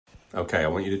Okay, I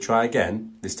want you to try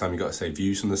again. This time you've got to say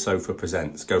Views from the Sofa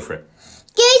presents. Go for it.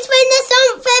 Views from the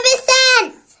Sofa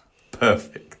presents.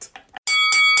 Perfect.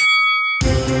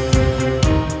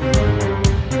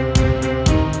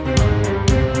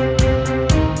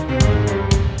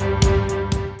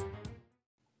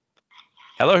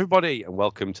 Hello, everybody, and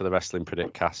welcome to the Wrestling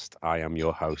Predictcast. I am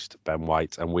your host, Ben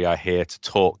White, and we are here to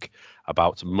talk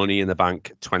about Money in the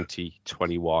Bank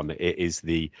 2021. It is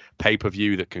the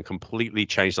pay-per-view that can completely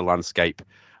change the landscape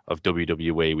of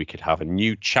WWE. We could have a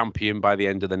new champion by the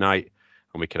end of the night,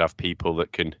 and we could have people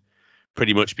that can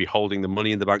pretty much be holding the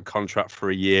Money in the Bank contract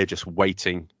for a year, just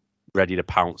waiting, ready to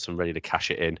pounce and ready to cash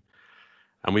it in.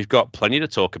 And we've got plenty to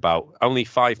talk about. Only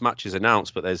 5 matches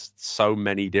announced, but there's so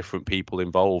many different people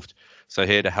involved. So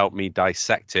here to help me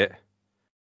dissect it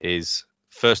is,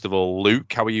 first of all,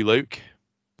 Luke. How are you, Luke?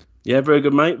 Yeah, very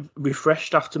good, mate.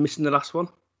 Refreshed after missing the last one.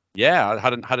 Yeah, I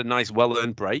had a nice,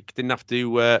 well-earned break. Didn't have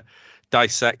to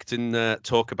dissect and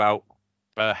talk about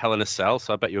Hell in a Cell,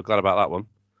 so I bet you were glad about that one.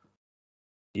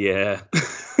 Yeah.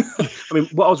 I mean,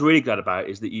 what I was really glad about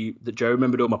is that Joe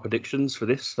remembered all my predictions for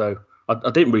this, so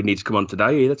I didn't really need to come on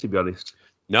today either, to be honest.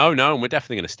 No, and we're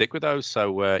definitely going to stick with those.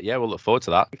 So, yeah, we'll look forward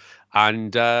to that.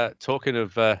 And talking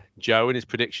of Joe and his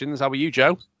predictions, how are you,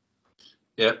 Joe?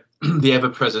 Yeah, the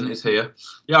ever-present is here.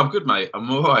 Yeah, I'm good, mate. I'm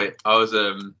all right. I was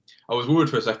worried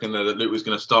for a second there that Luke was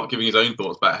going to start giving his own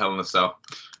thoughts about Hell in a Cell,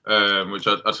 which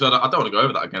I don't want to go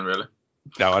over that again, really.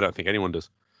 No, I don't think anyone does.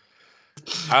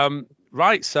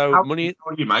 Right, so How money.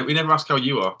 are you, mate? We never ask how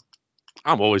you are.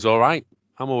 I'm always all right.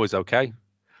 I'm always okay.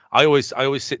 I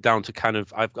always sit down to kind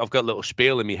of. I've got a little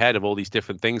spiel in my head of all these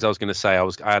different things I was going to say.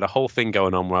 I had a whole thing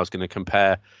going on where I was going to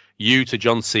compare you to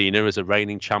John Cena as a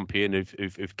reigning champion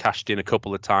who've cashed in a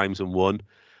couple of times and won,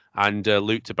 and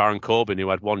Luke to Baron Corbin who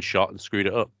had one shot and screwed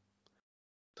it up.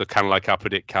 So kind of like our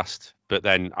Predictcast, but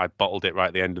then I bottled it right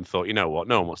at the end and thought, you know what,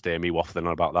 no one wants to hear me waffling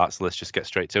on about that, so let's just get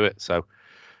straight to it. So.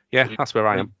 Yeah, that's where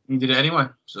I am. You did it anyway.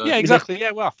 So. Yeah, exactly.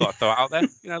 Yeah, well, I thought I'd throw it out there.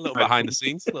 You know, a little behind the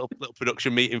scenes, little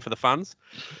production meeting for the fans.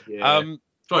 Yeah.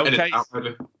 Okay. No,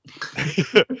 I'm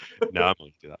not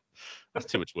going to do that. That's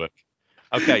too much work.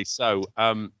 Okay, so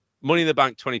Money in the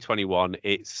Bank 2021.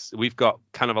 We've got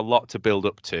kind of a lot to build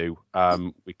up to.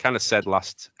 We kind of said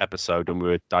last episode when we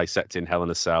were dissecting Hell in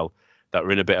a Cell that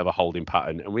we're in a bit of a holding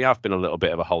pattern, and we have been a little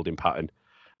bit of a holding pattern.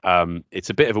 It's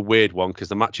a bit of a weird one because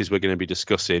the matches we're going to be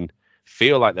discussing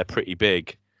feel like they're pretty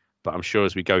big, but I'm sure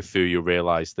as we go through you'll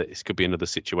realise that this could be another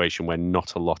situation where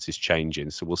not a lot is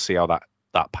changing. So we'll see how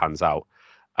that pans out.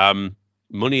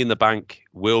 Money in the Bank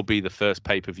will be the first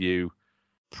pay-per-view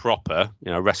proper.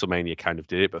 You know, WrestleMania kind of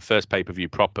did it, but first pay-per-view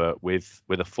proper with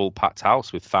a full packed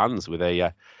house with fans, with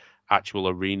a actual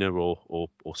arena or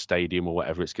stadium or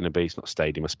whatever it's going to be. It's not a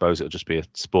stadium, I suppose. It'll just be a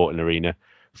sporting arena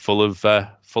full of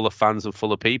fans and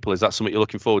full of people. Is that something you're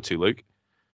looking forward to, Luke?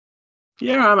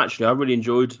 Yeah, I am actually. I really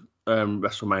enjoyed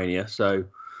WrestleMania. So,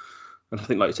 and I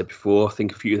think, like you said before, I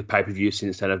think a few of the pay-per-views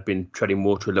since then have been treading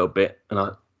water a little bit.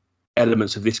 And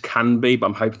elements of this can be, but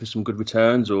I'm hoping for some good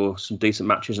returns or some decent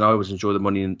matches. And I always enjoy the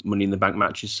Money in the Bank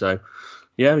matches. So,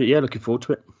 yeah, looking forward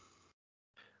to it.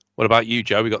 What about you,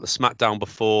 Joe? We got the SmackDown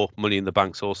before Money in the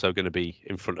Bank's also going to be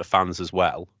in front of fans as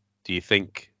well. Do you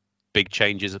think big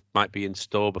changes might be in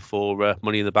store before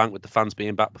Money in the Bank with the fans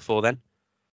being back before then?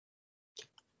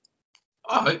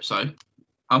 I hope so.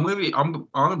 I'm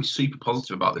gonna be super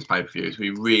positive about this pay-per-view. It's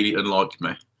gonna be really unlike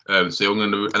me. So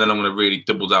I'm gonna really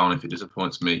double down if it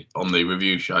disappoints me on the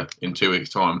review show in 2 weeks'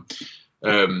 time.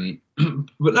 But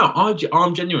no,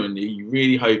 I'm genuinely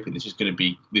really hoping this is gonna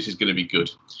be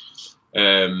good.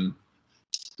 There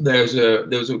was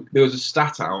a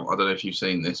stat out. I don't know if you've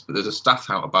seen this, but there's a stat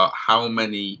out about how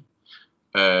many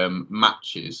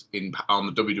matches on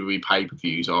the WWE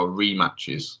pay-per-views are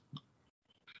rematches.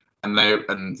 And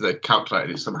they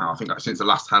calculated it somehow. I think since the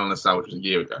last Hell in a Cell, which was a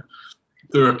year ago,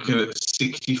 they're looking at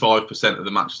 65% of the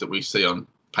matches that we see on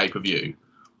pay-per-view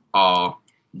are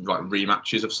like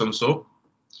rematches of some sort.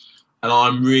 And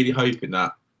I'm really hoping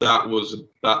that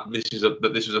this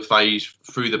is a phase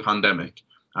through the pandemic,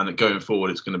 and that going forward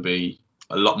it's going to be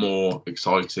a lot more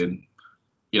exciting,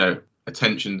 you know,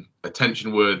 attention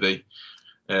worthy.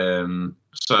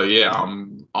 So yeah,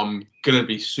 I'm going to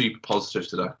be super positive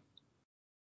today.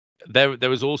 There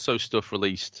was also stuff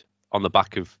released on the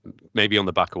back of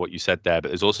what you said there, but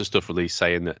there's also stuff released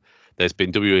saying that there's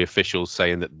been WWE officials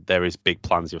saying that there is big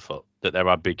plans afoot, that there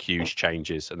are big, huge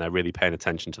changes, and they're really paying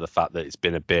attention to the fact that it's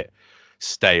been a bit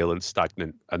stale and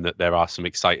stagnant, and that there are some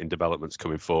exciting developments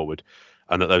coming forward,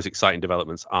 and that those exciting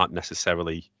developments aren't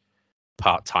necessarily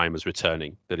part-timers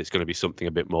returning, that it's going to be something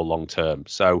a bit more long-term.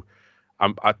 So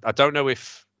I don't know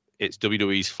if it's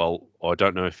WWE's fault, or I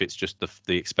don't know if it's just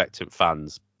the expectant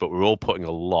fans, but we're all putting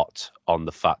a lot on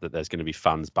the fact that there's going to be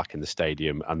fans back in the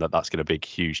stadium and that's going to be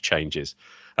huge changes.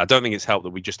 I don't think it's helped that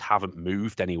we just haven't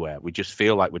moved anywhere. We just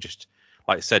feel like we're just,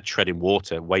 like I said, treading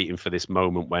water, waiting for this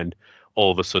moment when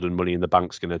all of a sudden Money in the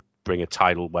Bank's going to bring a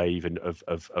tidal wave and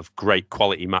of great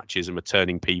quality matches and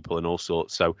returning people and all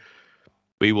sorts. So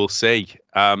we will see.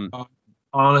 I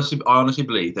honestly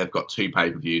believe they've got 2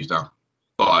 pay-per-views now.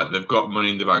 Like, they've got Money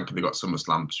in the Bank and they've got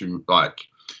SummerSlam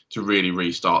to really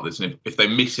restart this. And if they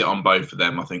miss it on both of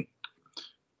them, I think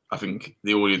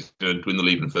the audience is going to dwindle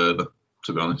even further,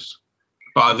 to be honest.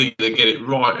 But I think they get it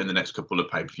right in the next couple of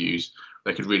pay-per-views,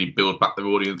 they could really build back their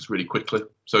audience really quickly.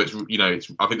 So I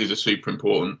think these are super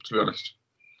important, to be honest.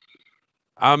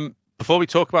 Before we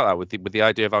talk about that, with the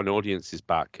idea of our audience is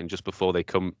back, and just before they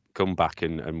come back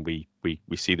and we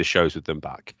see the shows with them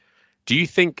back, do you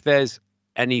think there's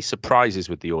any surprises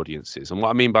with the audiences? And what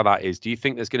I mean by that is, do you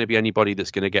think there's going to be anybody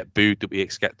that's going to get booed that we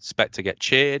expect to get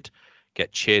cheered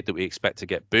that we expect to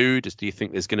get booed? Do you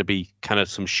think there's going to be kind of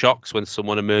some shocks when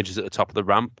someone emerges at the top of the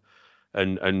ramp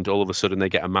and all of a sudden they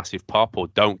get a massive pop or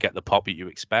don't get the pop that you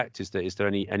expect? Is there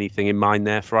anything in mind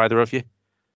there for either of you?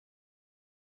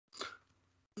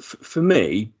 For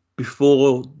me,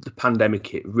 before the pandemic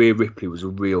hit, Rhea Ripley was a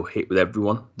real hit with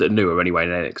everyone that knew her anyway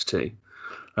in NXT,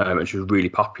 and she was really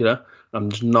popular. I'm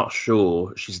just not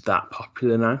sure she's that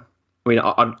popular now. I mean,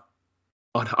 I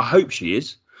hope she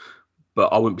is,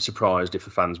 but I wouldn't be surprised if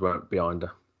the fans weren't behind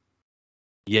her.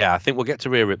 Yeah, I think we'll get to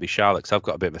Rhea Ripley Charlotte, because I've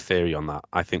got a bit of a theory on that.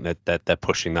 I think that they're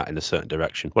pushing that in a certain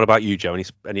direction. What about you, Joe?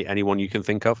 Anyone you can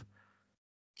think of?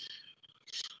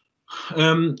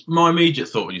 My immediate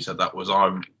thought when you said that was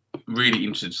I'm really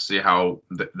interested to see how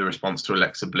the response to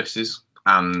Alexa Bliss is,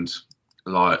 and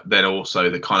then also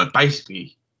the kind of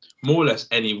basically more or less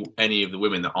any of the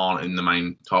women that aren't in the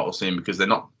main title scene, because they're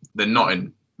not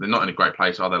in a great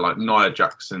place, are they? Like Nia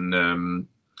Jackson,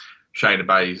 Shayna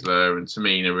Baszler, and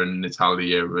Tamina and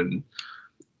Natalia, and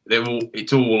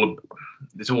it's all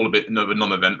a bit of a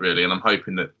non-event really, and I'm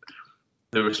hoping that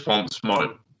the response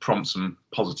might prompt some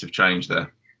positive change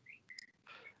there.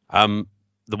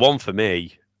 The one for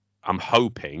me, I'm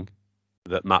hoping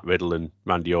that Matt Riddle and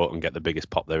Randy Orton get the biggest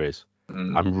pop there is.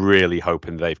 I'm really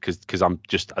hoping because I'm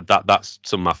just that's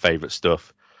some of my favourite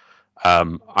stuff.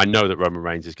 I know that Roman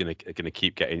Reigns is going to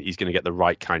keep getting. He's going to get the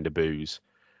right kind of boos.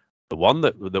 The one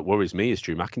that worries me is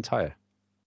Drew McIntyre,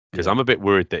 because I'm a bit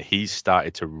worried that he's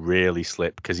started to really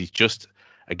slip, because he's just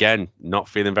again not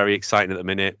feeling very exciting at the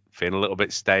minute, feeling a little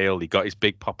bit stale. He got his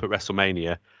big pop at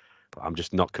WrestleMania, but I'm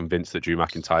just not convinced that Drew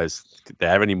McIntyre's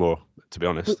there anymore, to be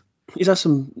honest. He's had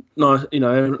some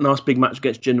nice big match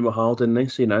against Jinder Mahal, didn't he?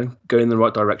 So, going in the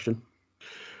right direction.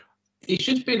 It's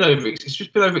just been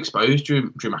overexposed,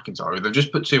 Drew McIntyre. They've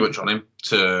just put too much on him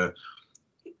to,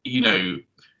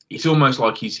 it's almost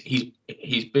like he's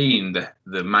been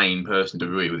the main person to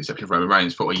WWE, with the exception of Roman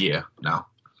Reigns, for a year now.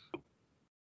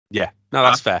 Yeah, no,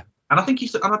 that's fair. And I don't think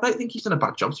he's done a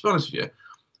bad job, to be honest with you.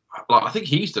 Like, I think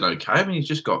he's done okay. I mean, he's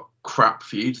just got crap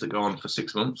feuds that go on for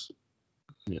 6 months.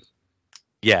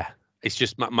 Yeah. It's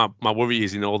just my worry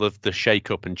is in all the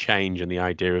shake up and change and the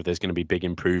idea of there's going to be big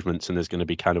improvements and there's going to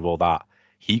be kind of all that.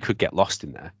 He could get lost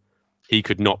in there. He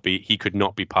could not be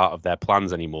part of their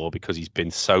plans anymore, because he's been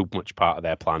so much part of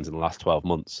their plans in the last 12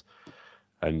 months.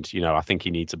 And, I think he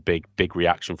needs a big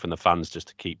reaction from the fans just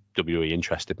to keep WWE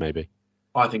interested, maybe.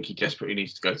 I think he desperately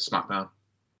needs to go to SmackDown.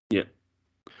 Yeah.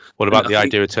 What about the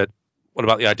idea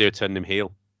of turning him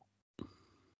heel?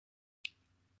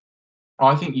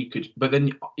 I think you could, but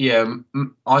then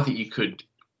I think you could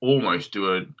almost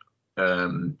do a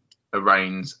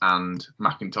Reigns and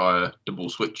McIntyre double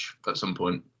switch at some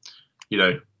point.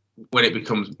 When it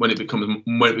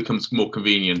becomes more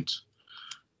convenient,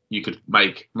 you could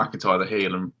make McIntyre the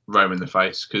heel and Roman the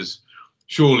face, because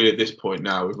surely at this point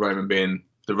now, with Roman being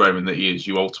the Roman that he is,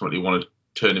 you ultimately want to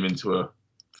turn him into a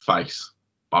face,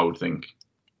 I would think.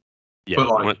 Yeah,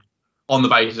 but on the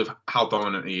basis of how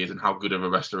dominant he is and how good of a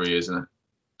wrestler he is and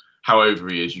how over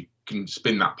he is, you can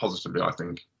spin that positively, I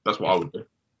think. That's what I would do.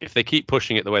 If they keep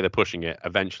pushing it the way they're pushing it,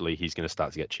 eventually he's going to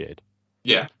start to get cheered.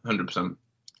 Yeah, 100%.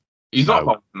 He's not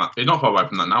far from that. He's not far away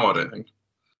from that now, I don't think.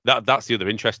 That's the other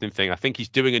interesting thing. I think he's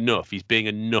doing enough. He's being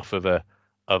enough of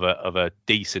a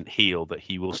decent heel that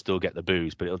he will still get the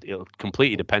boos, but it'll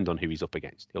completely depend on who he's up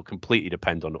against. It'll completely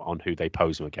depend on who they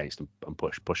pose him against and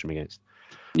push him against.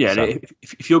 Yeah, so, and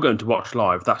if you're going to watch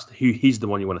live, he's the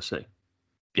one you want to see.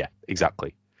 Yeah,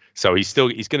 exactly. So he's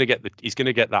going to get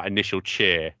that initial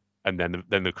cheer, and then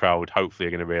the crowd hopefully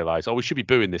are going to realise, we should be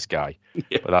booing this guy,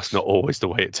 but that's not always the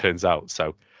way it turns out.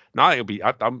 So No, it'll be.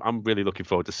 I'm really looking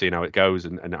forward to seeing how it goes,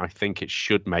 and I think it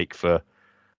should make for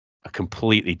a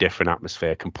completely different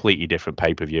atmosphere, completely different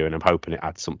pay-per-view, and I'm hoping it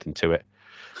adds something to it.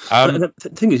 The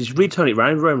thing is, it's really turned it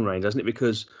around, Roman Reigns, hasn't it?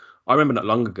 Because I remember not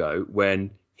long ago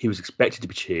when he was expected to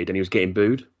be cheered and he was getting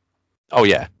booed. Oh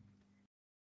yeah.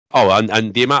 Oh,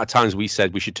 and the amount of times we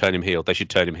said we should turn him heel, they should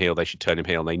turn him heel, they should turn him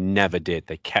heel, and they never did.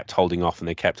 They kept holding off and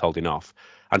they kept holding off.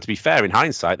 And to be fair, in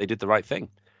hindsight, they did the right thing.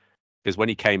 Because when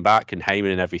he came back and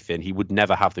Heyman and everything, he would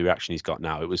never have the reaction he's got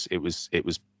now. It was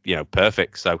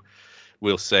perfect. So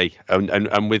we'll see.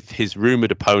 And with his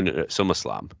rumored opponent at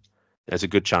SummerSlam, there's a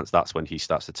good chance that's when he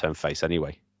starts to turn face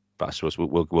anyway. But I suppose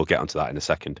we'll get onto that in a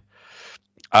second.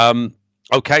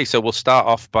 Okay, so we'll start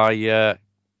off by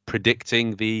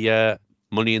predicting the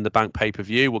Money in the Bank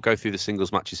pay-per-view. We'll go through the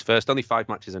singles matches first. Only 5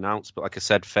 matches announced, but like I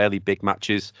said, fairly big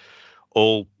matches,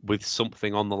 all with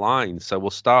something on the line. So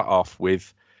we'll start off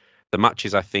with the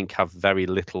matches I think have very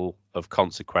little of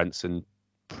consequence and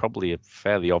probably a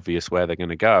fairly obvious where they're going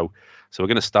to go. So we're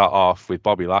going to start off with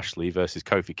Bobby Lashley versus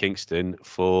Kofi Kingston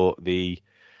for the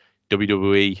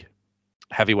WWE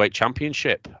Heavyweight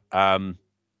Championship.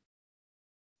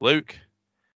 Luke,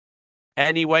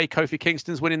 any way Kofi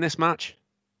Kingston's winning this match?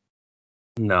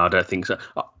 No, I don't think so.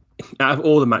 Out of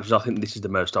all the matches, I think this is the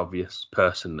most obvious,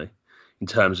 personally, in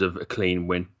terms of a clean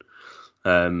win.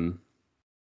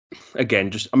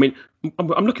 Again,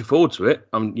 I'm looking forward to it.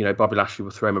 Bobby Lashley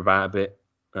will throw him about a bit.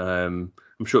 I'm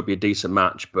sure it'll be a decent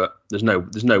match, but there's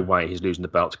no way he's losing the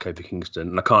belt to Kofi Kingston,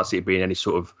 and I can't see it being any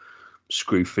sort of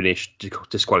screw finish,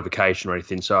 disqualification or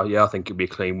anything. So yeah, I think it'll be a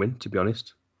clean win, to be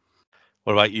honest.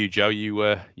 What about you, Joe? You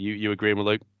agreeing with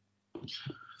Luke?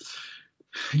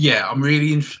 Yeah, I'm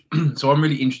really interested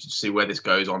to see where this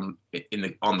goes on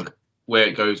where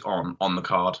it goes on the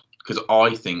card, because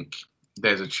I think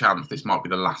there's a chance this might be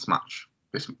the last match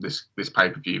this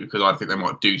pay-per-view, because I think they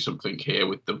might do something here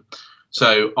with them.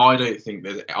 So I think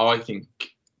the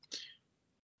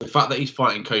fact that he's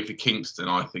fighting Kofi Kingston,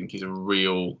 I think, is a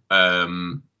real. I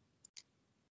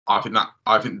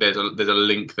think there's a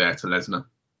link there to Lesnar.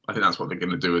 I think that's what they're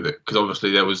going to do with it, because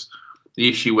obviously there was the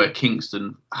issue where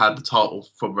Kingston had the title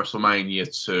from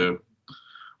WrestleMania to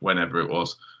whenever it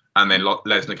was, and then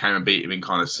Lesnar came and beat him in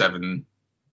kind of 7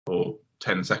 or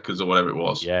 10 seconds or whatever it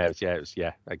was. Yeah, exactly.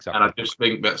 And I just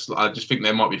think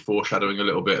there might be foreshadowing a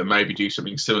little bit, and maybe do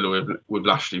something similar with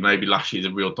Lashley. Maybe Lashley's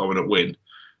a real dominant win,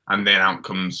 and then out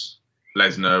comes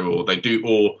Lesnar,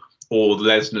 or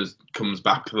Lesnar comes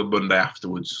back the Monday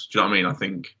afterwards. Do you know what I mean? I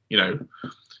think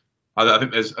I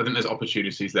think there's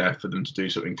opportunities there for them to do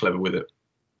something clever with it.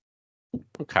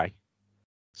 Okay.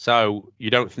 So you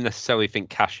don't necessarily think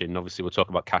cash in. Obviously, we'll talk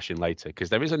about cash in later, because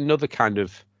there is another kind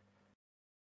of.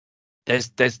 There's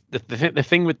the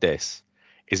thing with this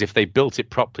is, if they built it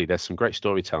properly, there's some great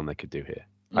storytelling they could do here.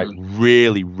 Like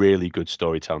really, really good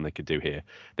storytelling they could do here.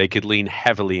 They could lean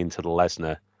heavily into the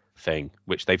Lesnar thing,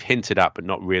 which they've hinted at, but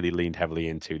not really leaned heavily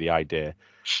into the idea.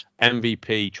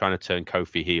 MVP trying to turn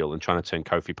Kofi heel and trying to turn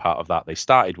Kofi part of that they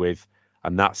started with,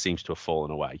 and that seems to have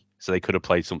fallen away. So they could have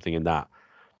played something in that.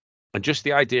 And just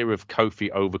the idea of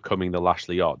Kofi overcoming the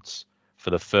Lashley odds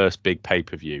for the first big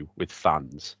pay-per-view with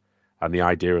fans, and the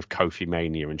idea of Kofi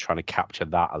Mania and trying to capture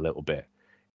that a little bit.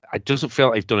 It doesn't feel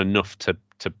like they've done enough to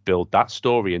build that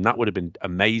story, and that would have been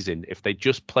amazing if they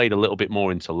just played a little bit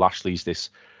more into Lashley's this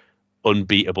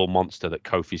unbeatable monster that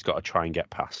Kofi's got to try and get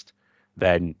past.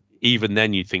 Then even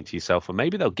then you'd think to yourself, well,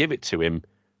 maybe they'll give it to him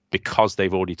because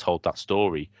they've already told that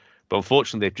story. But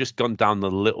unfortunately, they've just gone down the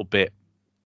little bit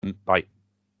like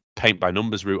paint by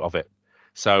numbers route of it.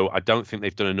 So I don't think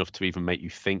they've done enough to even make you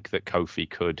think that Kofi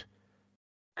could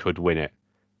win it.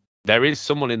 There is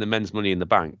someone in the men's Money in the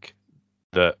Bank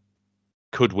that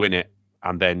could win it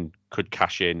and then could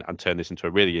cash in and turn this into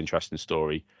a really interesting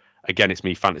story. Again, it's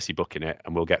me fantasy booking it,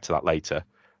 and we'll get to that later.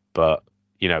 But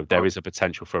there is a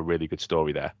potential for a really good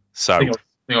story there. So I think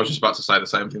I was just about to say the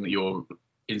same thing that you're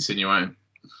insinuating.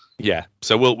 Yeah,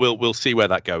 so we'll see where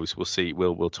that goes. We'll see.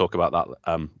 We'll talk about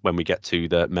that when we get to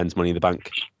the men's Money in the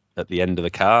Bank at the end of the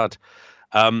card.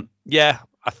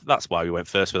 That's why we went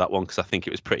first with that one, because I think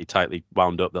it was pretty tightly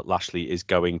wound up that Lashley is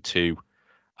going to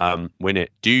win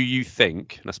it. Do you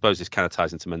think? And I suppose this kind of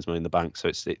ties into men's Money in the Bank, so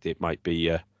it might be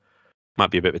a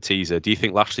bit of a teaser. Do you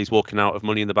think Lashley's walking out of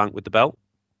Money in the Bank with the belt?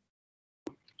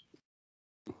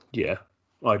 Yeah,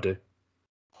 I do.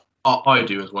 I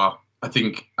do as well. I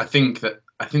think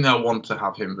they'll want to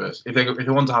have him versus if they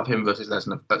want to have him versus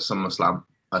Lesnar at SummerSlam.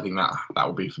 I think that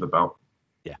will be for the belt.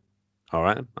 Yeah. All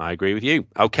right, I agree with you.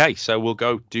 Okay, so we'll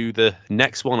go do the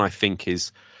next one. I think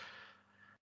is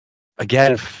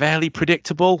again fairly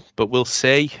predictable, but we'll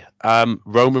see.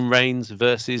 Roman Reigns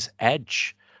versus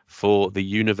Edge for the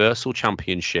Universal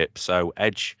Championship. So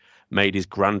Edge made his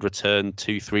grand return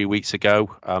 2-3 weeks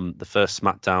ago, the first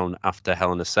SmackDown after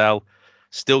Hell in a Cell.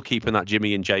 Still keeping that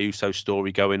Jimmy and Jey Uso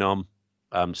story going on,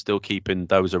 still keeping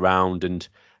those around, and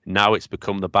now it's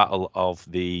become the battle of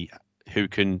the who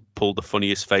can pull the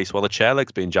funniest face while a chair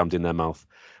leg's being jammed in their mouth,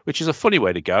 which is a funny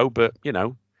way to go, but, you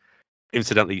know,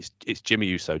 incidentally, it's Jimmy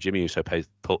Uso. Jimmy Uso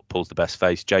pulls the best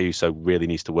face. Jey Uso really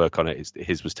needs to work on it.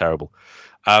 His was terrible.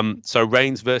 So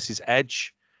Reigns versus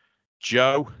Edge.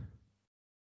 Joe,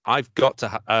 I've got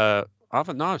to.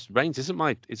 Reigns isn't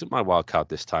my wild card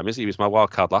this time, is he? He was my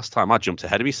wild card last time. I jumped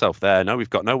ahead of myself there. No, we've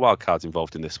got no wild cards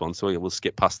involved in this one, so we'll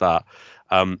skip past that.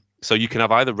 So you can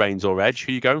have either Reigns or Edge.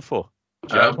 Who are you going for?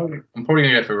 I'm probably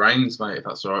going to go for Reigns, mate, if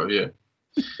that's all right with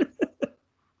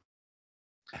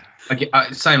you.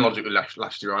 Same logic with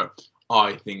Lashley, right?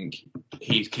 I think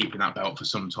he's keeping that belt for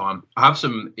some time. I have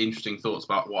some interesting thoughts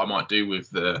about what I might do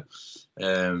with the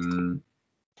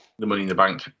Money in the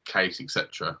Bank case,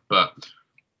 etc. But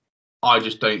I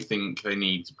just don't think they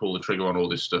need to pull the trigger on all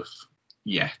this stuff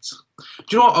yet.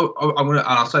 Do you know what? I'm gonna, and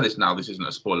I'll say this now. This isn't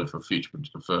a spoiler for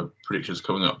predictions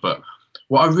coming up. But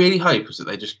what I really hope is that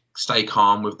they just stay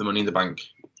calm with the Money in the Bank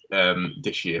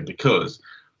this year, because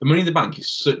the Money in the Bank is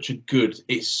such a good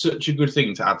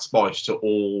thing to add spice to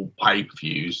all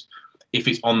pay-per-views if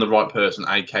it's on the right person,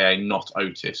 aka not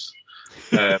Otis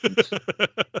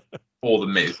or the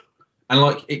Miz, and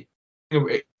like it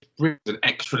brings an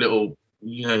extra little,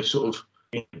 sort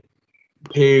of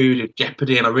period of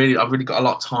jeopardy, and I've really got a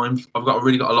lot of time.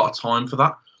 Really got a lot of time for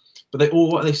that. But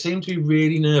they seem to be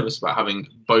really nervous about having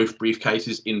both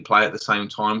briefcases in play at the same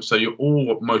time. So you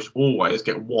almost always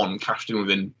get one cashed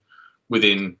in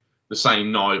within the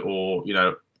same night, or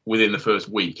within the first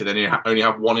week, and then you only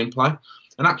have one in play.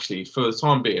 And actually, for the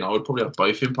time being, I would probably have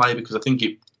both in play, because I think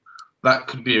there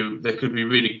could be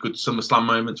really good SummerSlam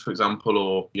moments, for example,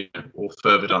 or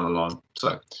further down the line.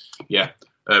 So yeah,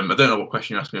 I don't know what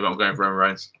question you asked me, but I'm going for Roman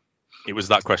Reigns. It was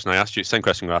that question I asked you. Same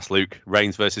question I asked Luke.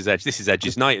 Reigns versus Edge. This is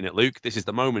Edge's night, isn't it, Luke? This is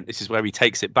the moment. This is where he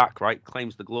takes it back, right?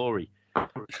 Claims the glory.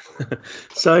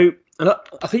 So, and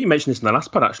I think you mentioned this in the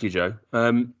last part, actually, Joe.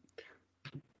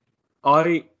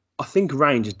 I think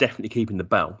Reigns is definitely keeping the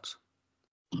belt,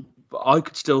 but I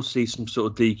could still see some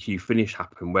sort of DQ finish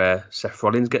happen where Seth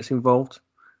Rollins gets involved,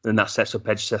 and that sets up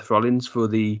Edge Seth Rollins for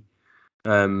the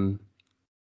for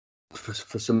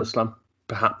SummerSlam,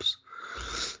 perhaps.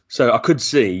 So I could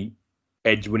see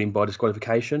Edge winning by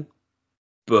disqualification,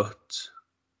 but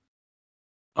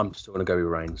I'm still going to go with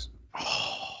Reigns.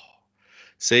 Oh,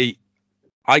 see,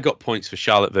 I got points for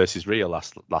Charlotte versus Rhea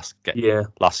last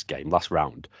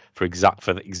round for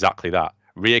exactly that.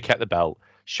 Rhea kept the belt,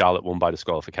 Charlotte won by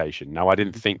disqualification. Now I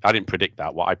didn't predict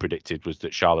that. What I predicted was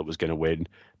that Charlotte was going to win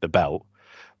the belt,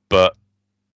 but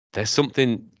there's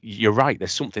something. You're right.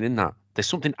 There's something in that. There's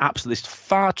something absolutely. There's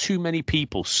far too many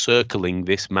people circling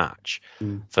this match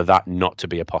for that not to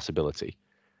be a possibility.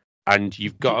 And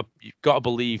you've got to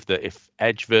believe that if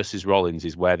Edge versus Rollins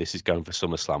is where this is going for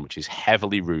SummerSlam, which is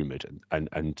heavily rumored,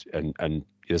 and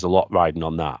there's a lot riding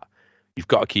on that, you've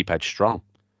got to keep Edge strong.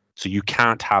 So you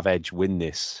can't have Edge win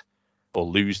this or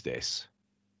lose this,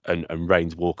 and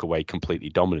Reigns walk away completely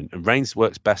dominant. And Reigns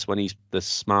works best when he's the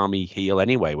smarmy heel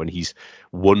anyway, when he's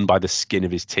won by the skin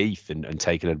of his teeth and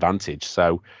taken advantage.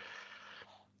 So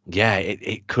yeah,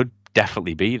 it could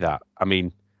definitely be that. I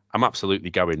mean, I'm absolutely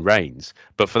going Reigns,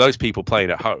 but for those people playing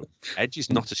at home, Edge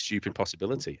is not a stupid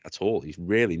possibility at all. He's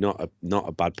really not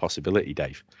a bad possibility,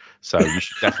 Dave. So you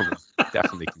should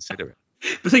definitely consider it.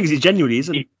 The thing is, he genuinely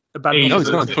isn't a bad. No, it's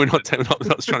not. We're not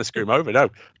trying to screw him over. No,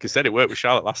 like I said, it worked with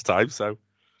Charlotte last time. So,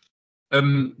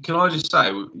 can I just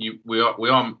say we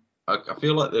are. I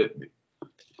feel like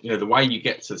the way you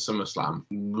get to SummerSlam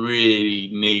really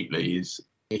neatly is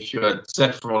if you had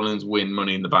Seth Rollins win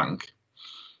Money in the Bank,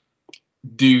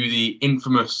 do the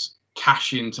infamous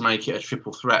cash in to make it a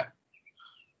triple threat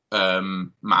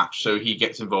match, so he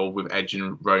gets involved with Edge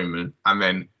and Roman and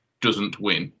then doesn't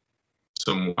win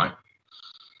some way.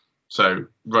 So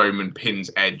Roman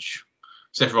pins Edge,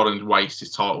 Seth Rollins wastes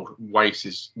his title, wastes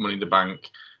his Money in the Bank.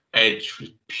 Edge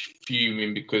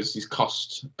fuming because he's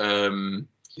cost him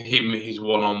his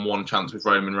one-on-one chance with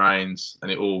Roman Reigns,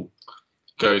 and it all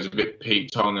goes a bit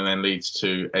Pete Tong and then leads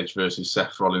to Edge versus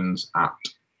Seth Rollins at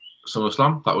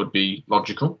SummerSlam. That would be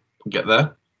logical. Get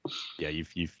there. Yeah,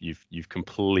 you've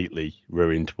completely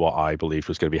ruined what I believed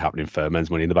was going to be happening for Men's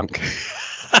Money in the Bank.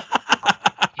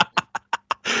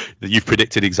 You've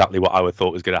predicted exactly what I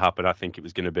thought was going to happen. I think it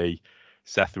was going to be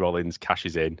Seth Rollins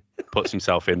cashes in, puts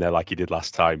himself in there like he did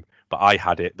last time. But I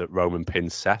had it that Roman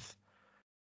pins Seth,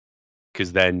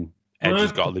 because then Edge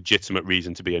has got a legitimate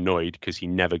reason to be annoyed because he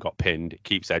never got pinned. It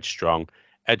keeps Edge strong.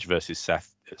 Edge versus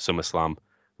Seth at SummerSlam.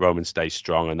 Roman stays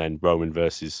strong, and then Roman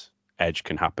versus Edge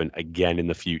can happen again in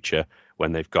the future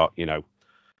when they've got,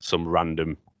 some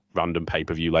random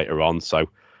pay-per-view later on. So,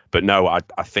 but no, I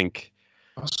think.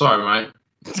 Sorry, mate.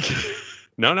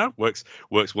 No, works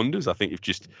wonders. I think you've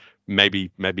just maybe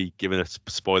given a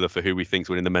spoiler for who we think's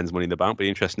winning the men's Money in the Bank. Be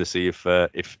interesting to see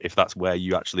if that's where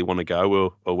you actually want to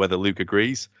go, or whether Luke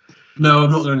agrees. No,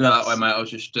 I'm not going to go that way, mate. I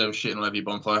was just shitting all over your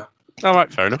bonfire. All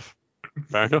right, fair enough.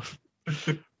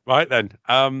 Right then,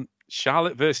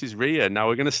 Charlotte versus Rhea. Now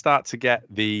we're going to start to get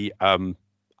the.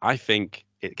 I think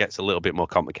it gets a little bit more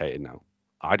complicated now.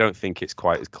 I don't think it's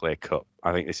quite as clear cut.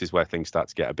 I think this is where things start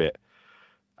to get a bit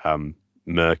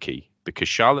murky, because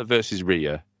Charlotte versus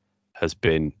Rhea has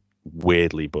been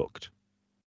weirdly booked.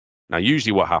 Now,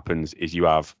 usually what happens is you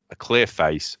have a clear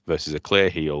face versus a clear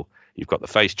heel. You've got the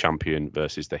face champion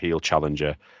versus the heel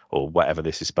challenger, or whatever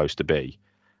this is supposed to be.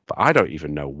 But I don't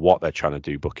even know what they're trying to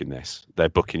do booking this. They're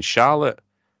booking Charlotte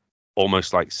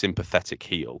almost like sympathetic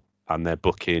heel, and they're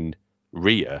booking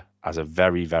Rhea as a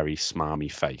very, very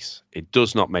smarmy face. It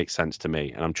does not make sense to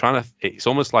me. And it's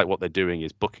almost like what they're doing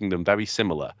is booking them very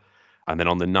similar. And then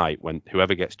on the night, when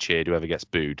whoever gets cheered, whoever gets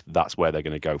booed, that's where they're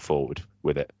going to go forward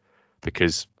with it.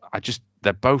 Because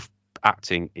they're both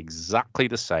acting exactly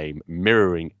the same,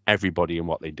 mirroring everybody in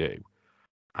what they do.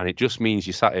 And it just means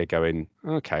you sat here going,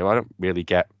 okay, well, I don't really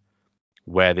get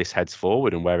where this heads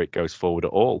forward and where it goes forward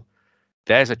at all.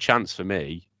 There's a chance for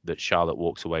me that Charlotte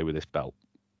walks away with this belt.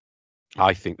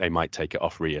 I think they might take it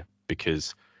off Rhea,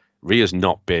 because Rhea's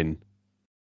not been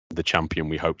the champion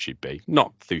we hoped she'd be.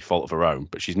 Not through fault of her own,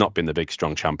 but she's not been the big,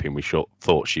 strong champion we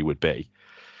thought she would be.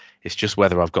 It's just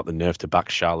whether I've got the nerve to back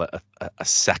Charlotte a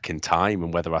second time,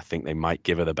 and whether I think they might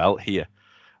give her the belt here.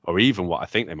 Or even what I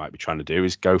think they might be trying to do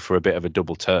is go for a bit of a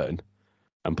double turn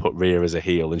and put Rhea as a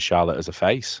heel and Charlotte as a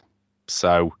face.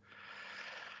 So,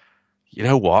 you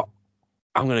know what?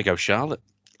 I'm going to go Charlotte.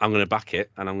 I'm going to back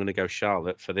it, and I'm going to go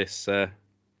Charlotte for this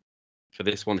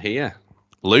one here.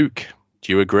 Luke,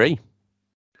 do you agree?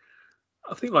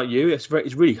 I think like you, it's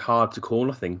really hard to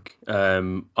call, I think.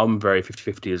 I'm very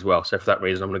 50-50 as well. So for that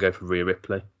reason, I'm going to go for Rhea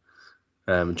Ripley.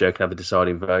 Joe can have the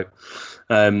deciding vote.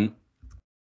 I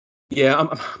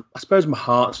suppose my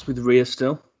heart's with Rhea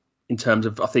still, in terms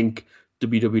of I think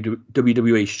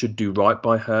WWE should do right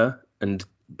by her and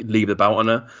leave the belt on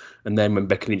her. And then when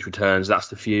Becky Lynch returns, that's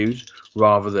the feud,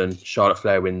 rather than Charlotte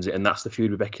Flair wins it and that's the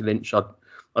feud with Becky Lynch. I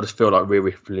just feel like Rhea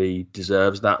Ripley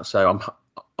deserves that. So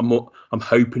I'm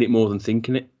hoping it more than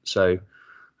thinking it. So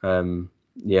I'm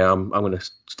going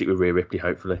to stick with Rhea Ripley,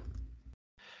 hopefully.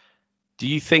 Do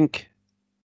you think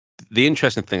the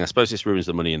interesting thing? I suppose this ruins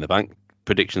the Money in the Bank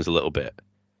predictions a little bit.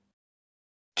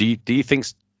 Do you think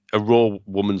a Raw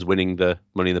woman's winning the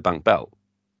Money in the Bank belt?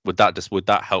 Would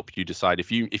that help you decide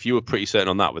if you were pretty certain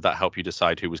on that? Would that help you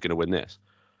decide who was going to win this?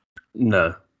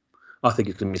 No, I think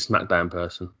it's going to be a SmackDown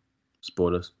person.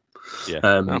 Spoilers. Yeah,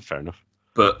 fair enough.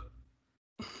 But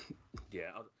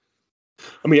yeah,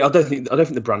 I mean, I don't think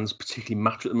the brand's particularly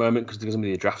match at the moment, because there's going to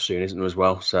be a draft soon, isn't there, as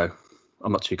well? So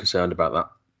I'm not too concerned about that.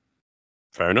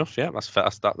 Fair enough. Yeah, that's fair.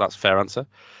 That's fair answer.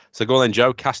 So go on then,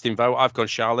 Joe. Casting vote. I've gone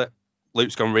Charlotte.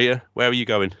 Luke's gone Rhea. Where are you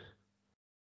going?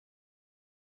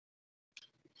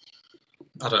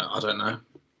 I don't know.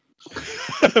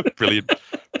 Brilliant.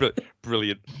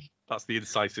 Brilliant. That's the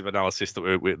incisive analysis that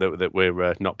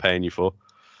we're not paying you for.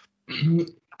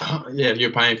 Yeah, if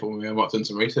you're paying for me, I might have done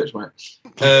some research, mate.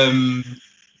 I'm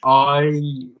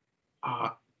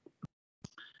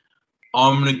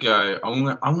gonna go.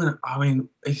 I mean,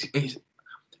 it's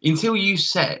until you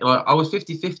said, like, I was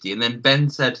 50-50, and then Ben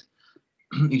said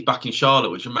he's backing Charlotte,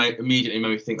 which immediately made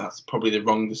me think that's probably the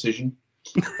wrong decision.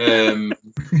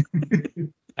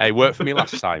 Hey, it worked for me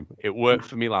last time. It worked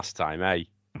for me last time. Hey,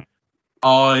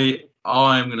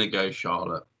 I'm gonna go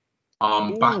Charlotte.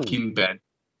 I'm backing Ben.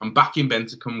 I'm backing Ben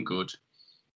to come good.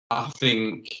 I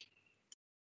think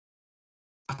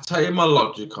I'll tell you my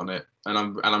logic on it, and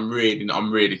I'm really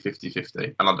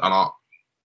 50-50. And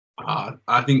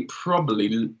I think probably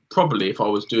if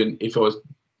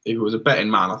it was a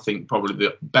betting man, I think probably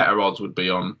the better odds would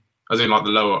be on, as in like the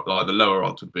lower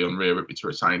odds would be on Rhea Ripley to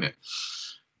retain it.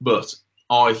 But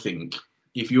I think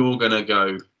if you're gonna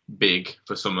go big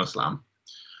for SummerSlam,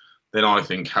 then I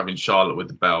think having Charlotte with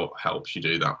the belt helps you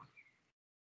do that.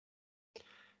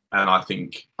 And I'm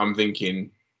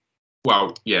thinking,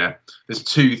 well, yeah, there's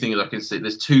two things I can see.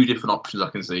 There's two different options I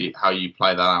can see how you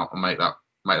play that out and make that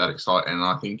exciting. And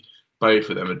I think both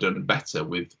of them are done better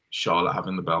with Charlotte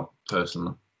having the belt,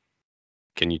 personally.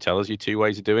 Can you tell us your two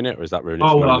ways of doing it, or is that ruining it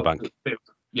for the bank?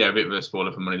 Yeah, a bit of a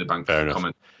spoiler for Money in the Bank. Fair enough.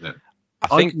 Comment. Yeah.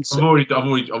 I think I've already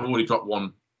dropped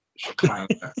one.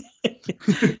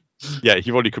 yeah,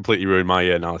 you've already completely ruined my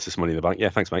analysis of Money in the Bank. Yeah,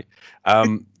 thanks, mate.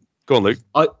 Go on, Luke.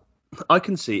 I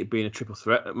can see it being a triple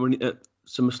threat at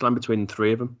SummerSlam between the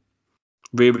three of them.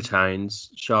 Rhea retains,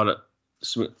 Charlotte,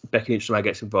 Becky Lynch somehow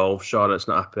gets involved. Charlotte's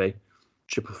not happy.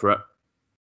 Triple threat.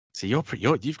 So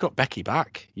you've got Becky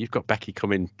back. You've got Becky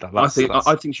coming. I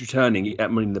think she's returning at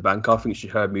Money in the Bank. I think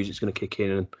her music's going to kick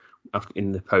in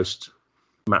in the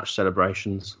post-match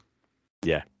celebrations.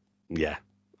 Yeah.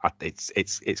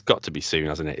 It's got to be soon,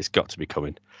 hasn't it? It's got to be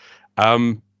coming.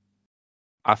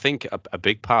 I think a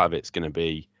big part of it's going to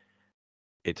be.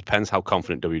 It depends how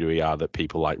confident WWE are that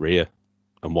people like Rhea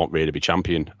and want Rhea to be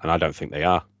champion, and I don't think they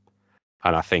are.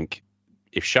 And I think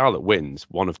if Charlotte wins,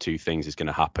 one of two things is going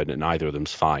to happen, and neither of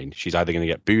them's fine. She's either going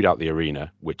to get booed out the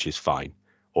arena, which is fine,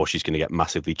 or she's going to get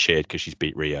massively cheered because she's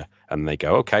beat Rhea, and they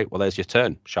go, okay, well, there's your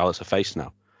turn. Charlotte's a face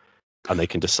now. And they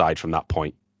can decide from that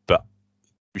point. But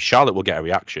Charlotte will get a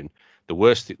reaction. The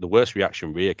worst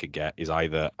reaction Rhea could get is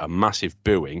either a massive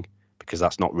booing, because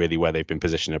that's not really where they've been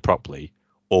positioning her properly,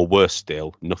 or worse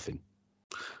still, nothing.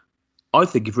 I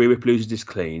think if Rhea Ripley loses this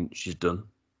clean, she's done.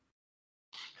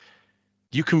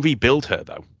 You can rebuild her,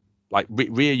 though. Like,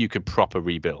 Rhea, you could proper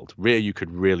rebuild. Rhea, you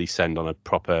could really send on a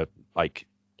proper, like,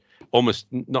 almost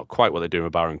not quite what they're doing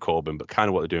with Baron Corbin, but kind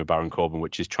of what they're doing with Baron Corbin,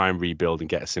 which is try and rebuild and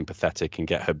get her sympathetic and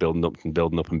get her building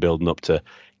up to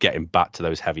getting back to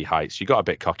those heavy heights. She got a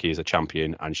bit cocky as a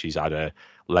champion, and she's had her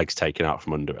legs taken out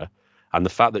from under her. And the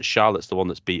fact that Charlotte's the one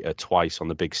that's beat her twice on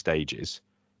the big stages,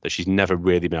 that she's never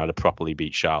really been able to properly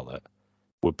beat Charlotte,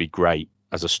 would be great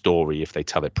as a story if they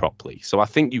tell it properly. So I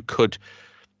think you could.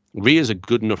 Rhea's a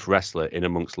good enough wrestler in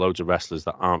amongst loads of wrestlers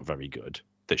that aren't very good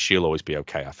that she'll always be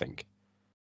okay, I think.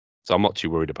 So I'm not too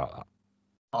worried about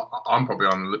that. I'm probably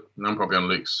on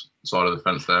Luke's side of the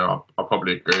fence there. I'll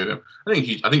probably agree with him.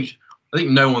 I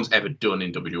think no one's ever done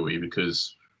in WWE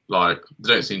because like they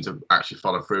don't seem to actually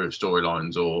follow through with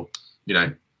storylines, or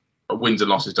wins and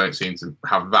losses don't seem to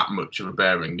have that much of a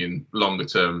bearing in longer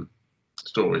term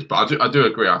stories. But I do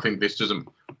agree. I think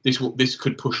this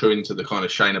could push her into the kind of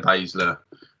Shayna Baszler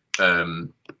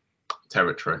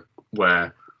territory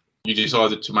where you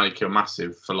decided to make her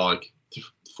massive for like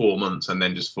 4 months and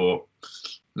then just thought,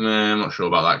 nah, I'm not sure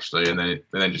about that actually, and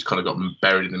then just kind of got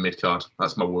buried in the mid card.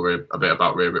 That's my worry a bit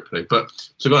about Rhea Ripley. But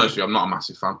to be honest with you, I'm not a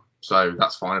massive fan, so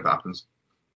that's fine if it happens.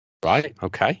 Right,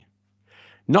 okay.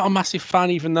 Not a massive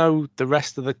fan, even though the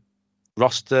rest of the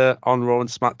roster on Raw and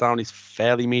SmackDown is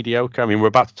fairly mediocre. I mean, we're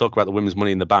about to talk about the women's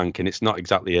Money in the Bank, and it's not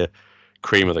exactly a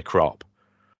cream of the crop.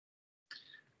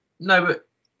 No, but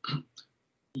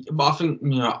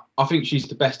I think she's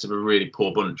the best of a really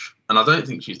poor bunch, and I don't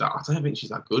think she's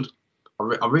that good.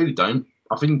 I really don't.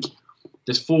 I think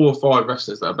there's 4 or 5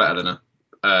 wrestlers that are better than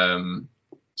her.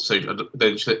 So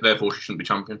therefore she shouldn't be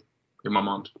champion in my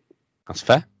mind. That's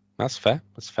fair. That's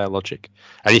fair logic.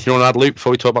 Anything you want to add, Luke,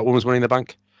 before we talk about women's Money in the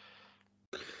Bank?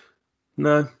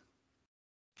 No.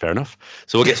 Fair enough.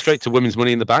 So we'll get straight to women's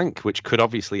Money in the Bank, which could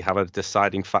obviously have a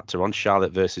deciding factor on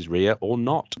Charlotte versus Rhea or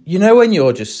not. You know when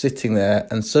you're just sitting there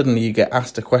and suddenly you get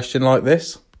asked a question like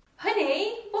this?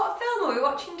 Honey, what film are we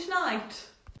watching tonight?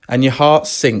 And your heart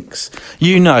sinks.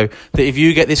 You know that if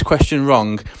you get this question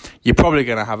wrong, you're probably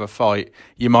going to have a fight.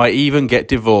 You might even get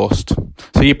divorced.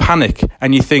 So you panic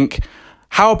and you think,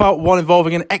 how about one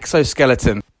involving an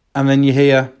exoskeleton? And then you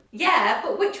hear... Yeah,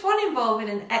 but which one involving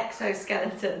an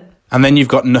exoskeleton? And then you've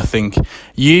got nothing.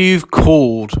 You've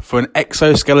called for an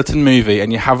exoskeleton movie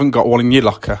and you haven't got one in your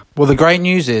locker. Well, the great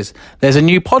news is there's a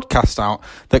new podcast out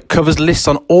that covers lists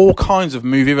on all kinds of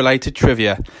movie-related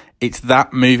trivia. It's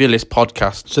That Movie List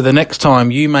Podcast. So the next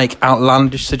time you make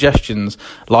outlandish suggestions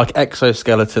like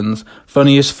exoskeletons,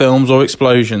 funniest films or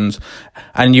explosions,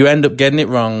 and you end up getting it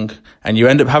wrong and you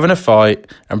end up having a fight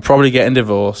and probably getting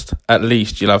divorced, at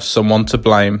least you'll have someone to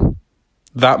blame.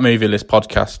 That Movie List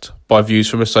Podcast by Views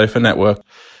from a Sofa Network.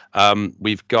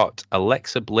 We've got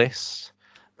Alexa Bliss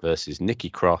versus Nikki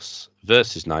Cross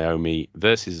versus Naomi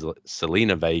versus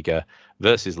Selena Vega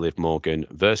versus Liv Morgan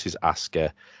versus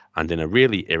Asuka, and in a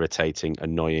really irritating,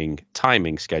 annoying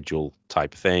timing schedule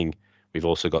type thing, we've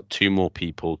also got 2 more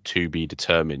people to be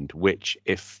determined, which,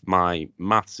 if my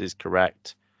maths is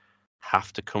correct,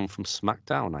 have to come from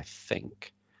SmackDown, I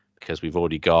think, because we've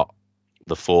already got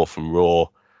the 4 from Raw.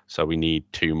 So we need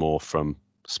 2 more from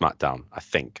SmackDown, I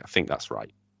think. I think that's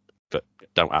right. But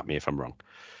don't at me if I'm wrong.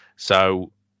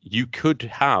 So you could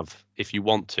have, if you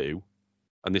want to,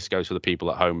 and this goes for the people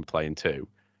at home playing too,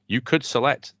 you could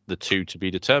select the 2 to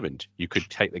be determined. You could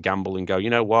take the gamble and go, you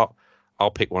know what?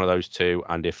 I'll pick one of those two,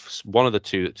 and if one of the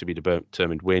two that to be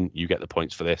determined win, you get the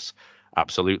points for this.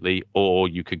 Absolutely. Or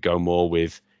you could go more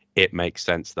with it makes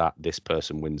sense that this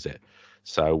person wins it.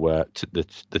 So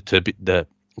the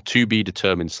to be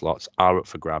determined slots are up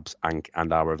for grabs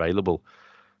and are available.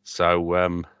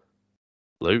 So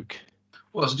Luke.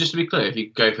 Well, so just to be clear, if you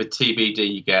go for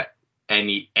TBD, you get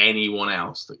anyone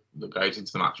else that goes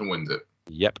into the match and wins it.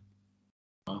 Yep.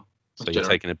 Oh, so you're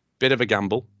taking a bit of a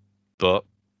gamble, but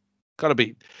gotta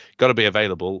be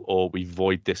available, or we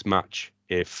void this match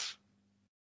if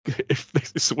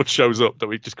someone shows up that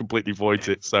we just completely voids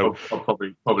it. So I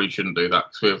probably shouldn't do that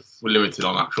because we're limited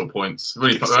on actual points.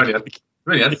 We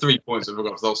only had 3 points of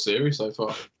the whole series so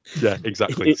far. Yeah,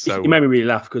 exactly. It made me really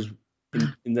laugh because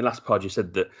in the last pod you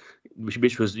said that,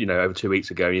 which was over 2 weeks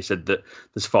ago, you said that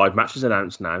there's 5 matches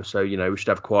announced now, so we should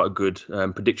have quite a good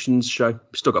predictions show. We've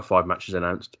still got 5 matches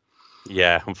announced.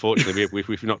 Yeah, unfortunately,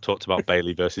 we've not talked about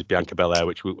Bayley versus Bianca Belair,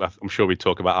 which I'm sure we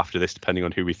talk about after this, depending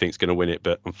on who we think's going to win it.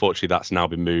 But unfortunately, that's now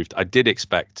been moved. I did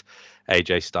expect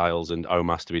AJ Styles and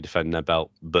Omos to be defending their belt,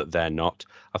 but they're not.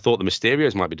 I thought the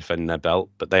Mysterios might be defending their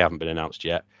belt, but they haven't been announced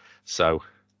yet. So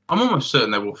I'm almost certain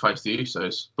they will face the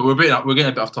Usos, but we're getting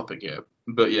a bit off topic here.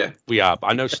 But yeah, we are. But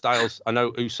I know Styles, I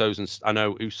know Usos, and I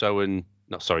know Uso and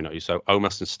not Uso,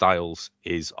 Omos and Styles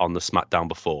is on the SmackDown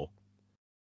before.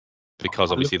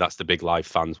 Because obviously that's the big live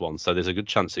fans one. So there's a good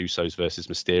chance Usos versus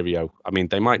Mysterio. I mean,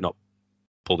 they might not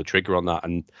pull the trigger on that,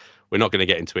 and we're not going to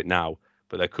get into it now,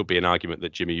 but there could be an argument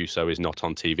that Jimmy Uso is not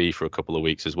on TV for a couple of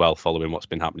weeks as well, following what's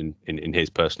been happening in his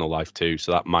personal life too.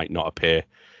 So that might not appear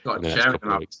in the next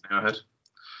couple of weeks.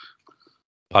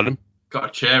 Pardon? Got a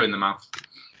chair in the mouth.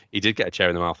 He did get a chair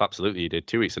in the mouth. Absolutely, he did.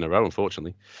 2 weeks in a row,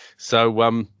 unfortunately. So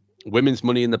women's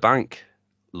Money in the Bank.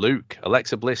 Luke,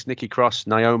 Alexa Bliss, Nikki Cross,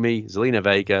 Naomi, Zelina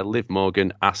Vega, Liv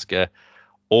Morgan, Asuka,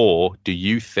 or do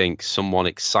you think someone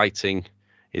exciting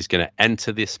is going to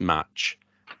enter this match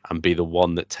and be the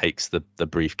one that takes the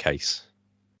briefcase?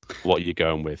 What are you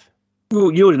going with?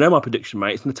 Well, you already know my prediction,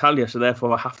 mate. It's Natalia, so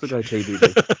therefore I have to go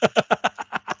TBD.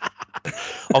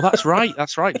 Oh, that's right.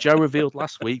 That's right. Joe revealed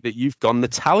last week that you've gone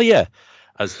Natalia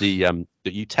as the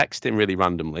that you text him really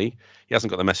randomly. He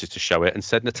hasn't got the message to show it and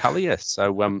said Natalia.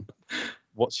 So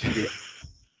what's your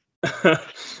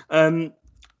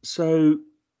so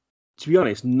to be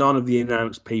honest, none of the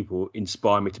announced people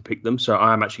inspire me to pick them. So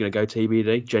I am actually going to go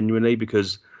TBD, genuinely,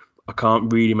 because I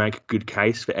can't really make a good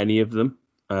case for any of them.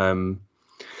 I'm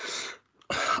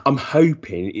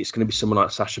hoping it's going to be someone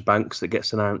like Sasha Banks that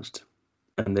gets announced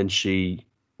and then she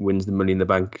wins the Money in the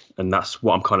Bank. And that's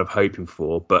what I'm kind of hoping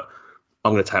for. But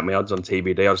I'm going to take my odds on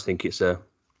TBD. I just think it's I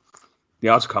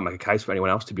just can't make a case for anyone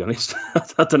else, to be honest.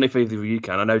 I don't know if either of you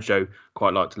can. I know Joe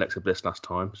quite liked Alexa Bliss last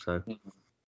time, so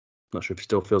not sure if he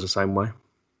still feels the same way.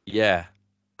 Yeah.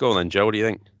 Go on then, Joe. What do you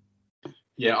think?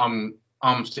 Yeah,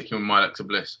 I'm sticking with my Alexa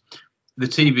Bliss. The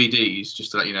TBDs,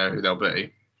 just to let you know who they'll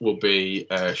be, will be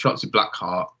Shotzi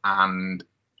Blackheart and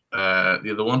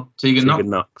the other one, Tegan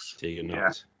Knox. Tegan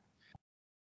Knox.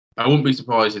 I wouldn't be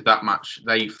surprised if that match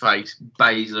they face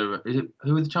Baszler. Is it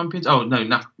who are the champions? Oh no,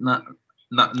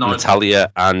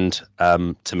 Natalia and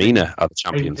Tamina are the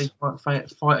champions. They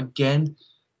fight again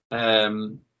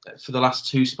for the last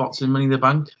 2 spots in Money in the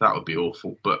Bank. That would be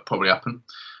awful, but probably happen.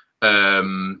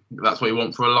 That's what you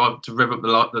want for a live to rev up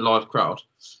the live crowd.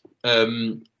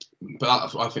 But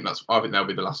I think they'll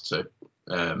be the last 2.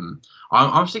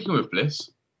 I'm sticking with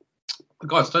Bliss.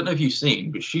 Guys, I don't know if you've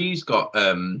seen, but she's got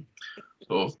sort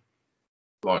of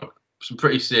like some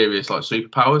pretty serious like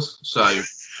superpowers. So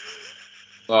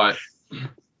like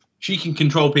she can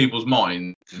control people's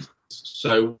minds.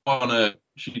 So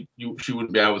she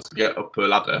wouldn't be able to get up a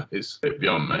ladder is a bit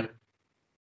beyond me.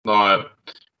 Like,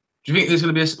 do you think there's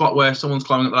going to be a spot where someone's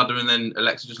climbing up the ladder and then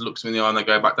Alexa just looks them in the eye and they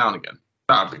go back down again?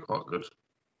 That'd be quite good.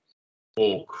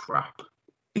 Oh crap.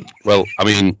 Well, I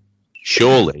mean,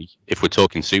 surely if we're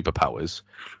talking superpowers,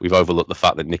 we've overlooked the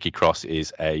fact that Nikki Cross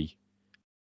is a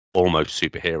almost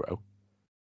superhero.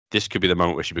 This could be the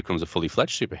moment where she becomes a fully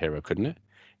fledged superhero, couldn't it?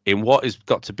 In what has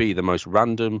got to be the most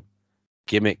random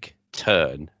gimmick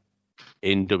turn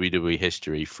in WWE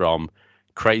history, from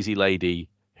crazy lady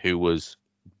who was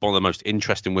one of the most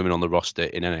interesting women on the roster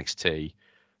in NXT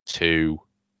to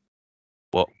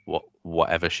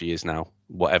whatever she is now,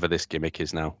 whatever this gimmick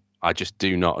is now. I just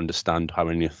do not understand how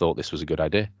anyone thought this was a good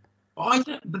idea.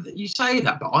 But you say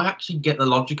that, but I actually get the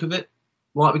logic of it.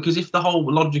 Like, because if the whole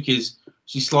logic is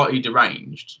she's slightly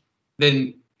deranged,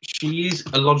 then she is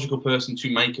a logical person to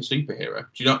make a superhero.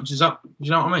 Do you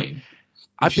know what I mean?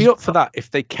 I'd be up for that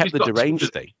if they kept the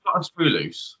deranged thing. She's got a screw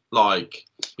loose. Like,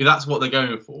 if that's what they're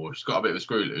going for, she's got a bit of a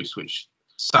screw loose, which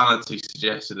sanity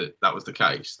suggested that that was the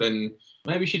case, then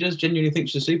maybe she does genuinely think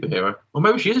she's a superhero. Or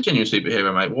maybe she is a genuine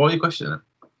superhero, mate. Why are you questioning it?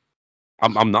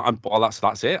 I'm not. Well,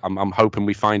 that's it. I'm hoping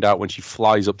we find out when she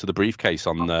flies up to the briefcase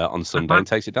on Sunday and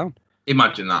takes it down.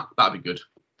 Imagine that. That'd be good.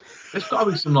 There's got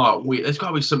to be some there's got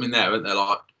to be something there, isn't there?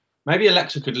 Like maybe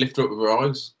Alexa could lift her up with her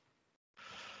eyes.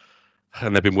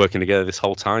 And they've been working together this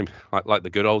whole time, like the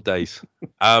good old days.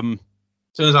 Turns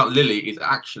out Lily is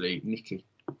actually Nikki.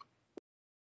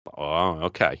 Oh,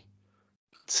 okay.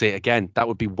 See, again, that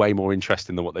would be way more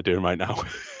interesting than what they're doing right now.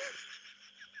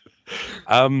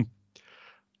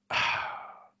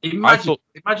 Imagine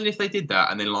if they did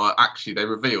that and then actually they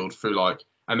revealed through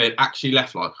and they'd actually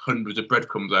left hundreds of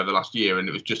breadcrumbs over the last year and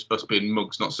it was just us being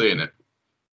mugs not seeing it.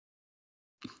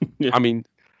 I mean,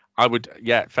 I would,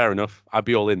 yeah, fair enough. I'd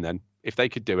be all in then. If they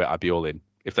could do it, I'd be all in.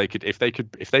 If they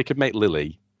could make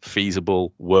Lily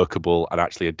feasible, workable, and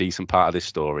actually a decent part of this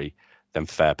story, then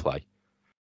fair play.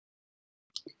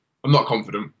 I'm not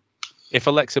confident. If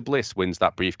Alexa Bliss wins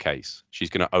that briefcase, she's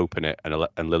going to open it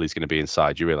and Lily's going to be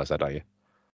inside. You realise that, don't you?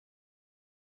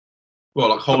 Well,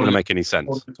 Not going to make any sense.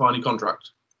 Holding a tiny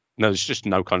contract. No, there's just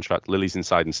no contract. Lily's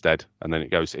inside instead, and then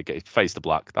it fades to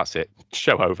black. That's it.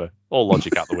 Show over. All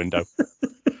logic out the window.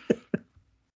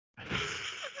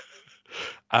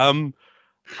 I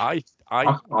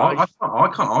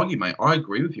can't argue, mate. I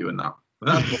agree with you in that.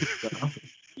 That's what's going to happen.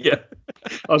 Yeah,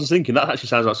 I was just thinking that actually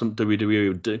sounds like something WWE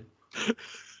would do.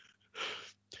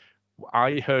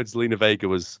 I heard Zelina Vega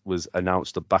was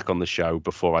announced back on the show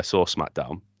before I saw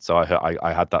SmackDown, so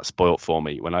I had that spoilt for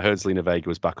me. When I heard Zelina Vega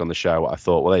was back on the show, I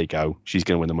thought, well, there you go. She's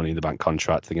going to win the Money in the Bank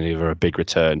contract. They're going to give her a big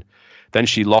return. Then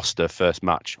she lost her first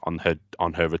match on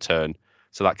her return,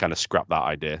 so that kind of scrapped that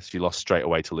idea. She lost straight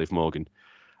away to Liv Morgan.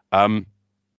 I'm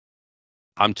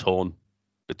torn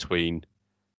between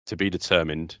to be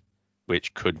determined,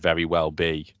 which could very well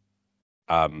be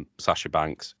Sasha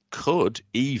Banks, could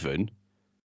even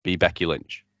be Becky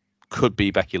Lynch. Could be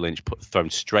Becky Lynch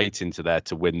thrown straight into there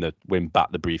to win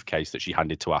back the briefcase that she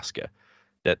handed to Asuka.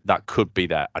 That could be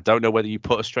there. I don't know whether you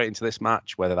put her straight into this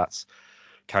match, whether that's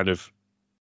kind of,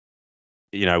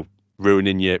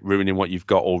 ruining what you've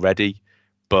got already,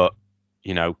 but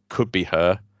could be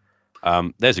her.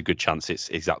 There's a good chance it's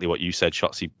exactly what you said,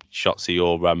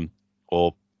 Shotzi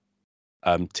or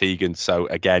Tegan. So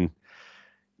again,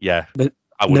 yeah,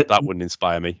 that wouldn't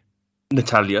inspire me.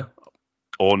 Natalya.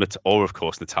 Or of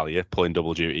course Natalya pulling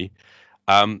double duty.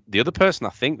 The other person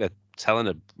I think they're telling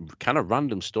a kind of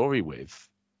random story with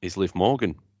is Liv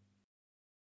Morgan,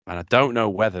 and I don't know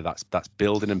whether that's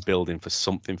building and building for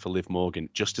something for Liv Morgan,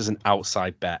 just as an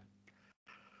outside bet.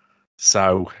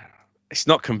 So it's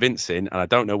not convincing, and I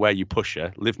don't know where you push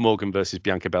her. Liv Morgan versus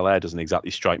Bianca Belair doesn't exactly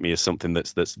strike me as something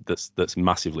that's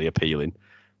massively appealing,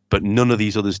 but none of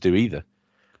these others do either.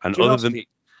 And other than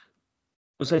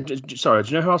sorry, do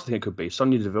you know who else I think it could be?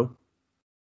 Sonya Deville.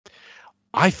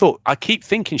 I keep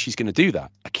thinking she's going to do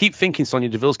that. I keep thinking Sonya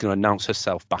Deville's going to announce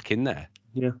herself back in there.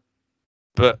 Yeah.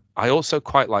 But I also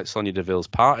quite like Sonya Deville's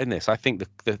part in this. I think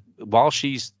the while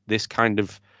she's this kind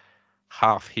of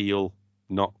half heel,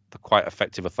 not the quite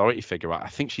effective authority figure, I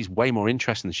think she's way more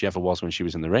interesting than she ever was when she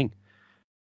was in the ring.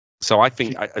 So I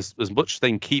think as much as they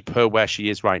can keep her where she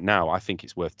is right now, I think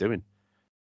it's worth doing.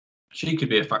 She could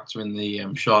be a factor in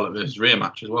the Charlotte versus Rhea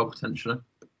match as well, potentially.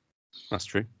 That's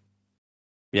true.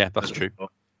 Yeah, that's true.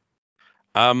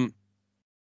 I'm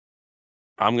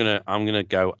gonna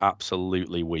go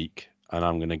absolutely weak, and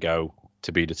I'm gonna go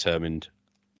to be determined.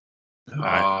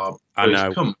 I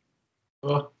know. Come.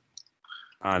 Oh.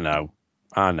 I know.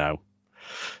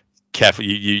 Careful,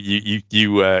 you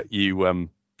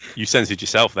censored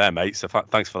yourself there, mate. So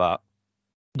thanks for that.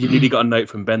 You nearly got a note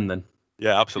from Ben then.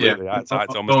 Yeah, absolutely. Yeah. I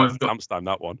almost timestamped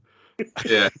that one.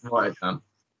 Yeah, right, Dan.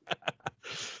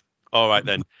 All right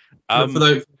then. For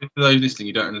those listening,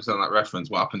 you don't understand that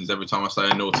reference. What happens is every time I say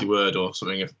a naughty word or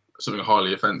something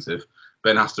highly offensive,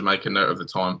 Ben has to make a note of the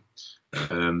time,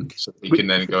 so he can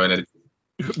then go and edit.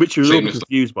 Which you're all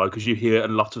confused by because you hear a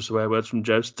lot of swear words from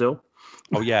Joe still.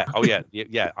 Oh yeah.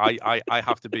 I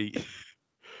have to be,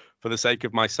 for the sake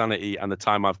of my sanity and the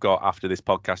time I've got after this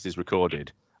podcast is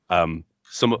recorded. A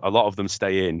lot of them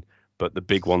stay in, but the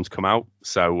big ones come out.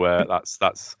 So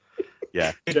that's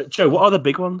yeah. Joe, what are the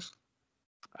big ones?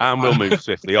 And we'll move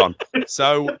swiftly on.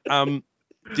 So,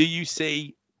 do you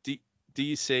see the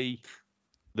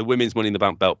women's Money in the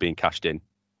Bank belt being cashed in?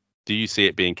 Do you see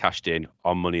it being cashed in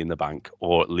on Money in the Bank,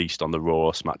 or at least on the Raw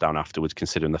or SmackDown afterwards,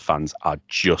 considering the fans are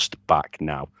just back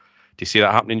now? Do you see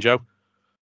that happening, Joe?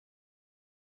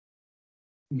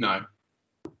 No.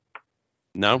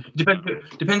 No.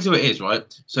 Depends who it is, right?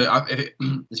 So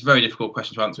it's a very difficult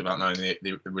question to answer without knowing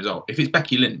the result. If it's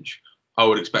Becky Lynch, I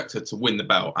would expect her to win the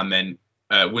belt and then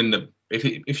win the.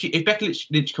 If Becky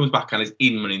Lynch comes back and is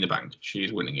in Money in the Bank, she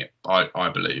is winning it. I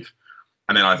believe,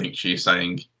 and then I think she's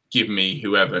saying, "Give me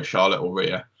whoever, Charlotte or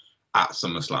Rhea, at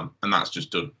SummerSlam," and that's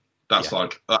just done. That's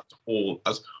all.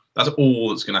 That's all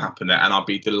that's going to happen there, and I'll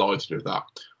be delighted with that.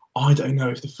 I don't know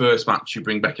if the first match you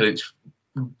bring Becky Lynch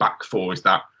back for is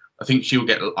that. I think she'll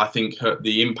get. I think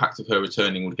the impact of her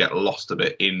returning would get lost a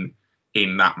bit in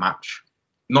that match.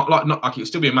 Not like it'll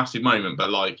still be a massive moment,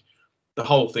 but like the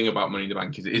whole thing about Money in the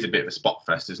Bank is it is a bit of a spot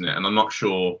fest, isn't it? And I'm not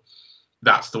sure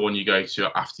that's the one you go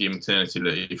to after your maternity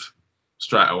leave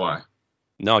straight away.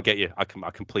 No, I get you. I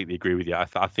completely agree with you. I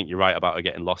think you're right about her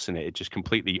getting lost in it. It just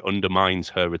completely undermines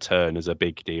her return as a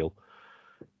big deal.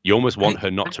 You almost want her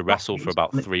not to wrestle for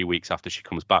about 3 weeks after she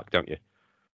comes back, don't you?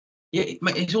 Yeah,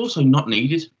 it's also not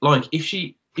needed. Like if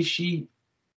she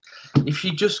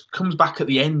just comes back at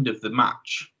the end of the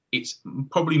match, it's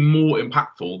probably more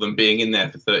impactful than being in there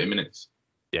for 30 minutes.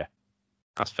 Yeah,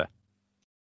 that's fair.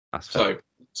 So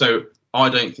I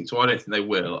don't think they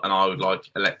will, and I would like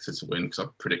Alexa to win because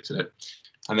I've predicted it,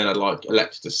 and then I'd like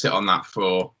Alexa to sit on that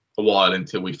for a while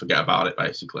until we forget about it,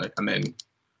 basically, and then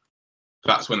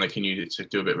that's when they can use it to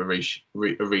do a bit of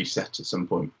a reset at some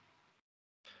point.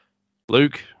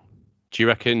 Luke, do you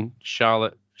reckon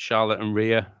Charlotte and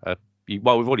Rhea?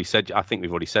 Well, we've already said. I think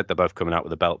we've already said they're both coming out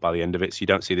with a belt by the end of it. So you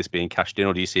don't see this being cashed in,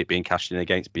 or do you see it being cashed in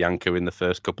against Bianca in the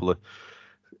first couple of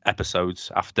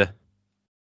episodes after?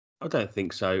 I don't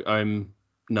think so.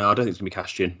 No, I don't think it's gonna be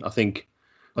cashed in. I think,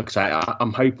 like I say,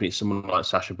 I'm hoping it's someone like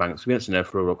Sasha Banks. We haven't seen her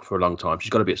for a long time. She's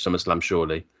got to be at SummerSlam,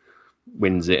 surely.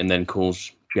 Wins it and then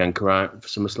calls Bianca out for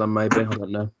SummerSlam, maybe. I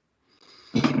don't know.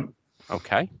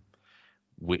 Okay,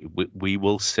 we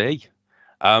will see.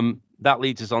 That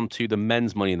leads us on to the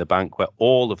men's Money in the Bank, where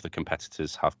all of the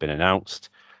competitors have been announced.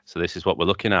 So this is what we're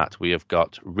looking at. We have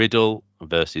got Riddle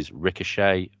versus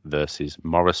Ricochet versus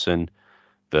Morrison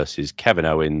versus Kevin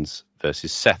Owens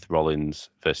versus Seth Rollins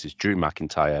versus Drew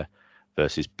McIntyre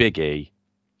versus Big E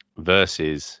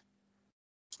versus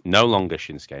no longer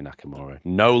Shinsuke Nakamura,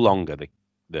 no longer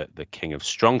the king of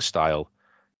strong style,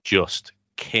 just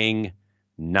King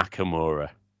Nakamura.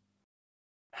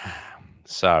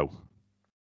 So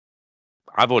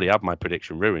I've already had my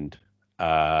prediction ruined,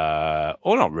 or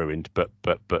not ruined, but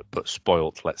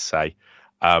spoilt, let's say.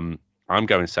 I'm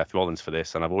going Seth Rollins for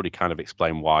this, and I've already kind of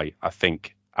explained why. I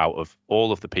think out of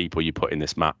all of the people you put in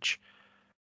this match,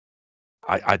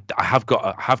 I have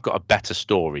got a better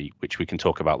story, which we can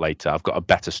talk about later. I've got a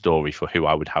better story for who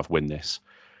I would have win this,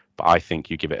 but I think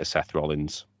you give it to Seth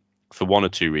Rollins for one or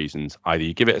two reasons. Either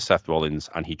you give it to Seth Rollins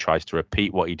and he tries to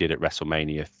repeat what he did at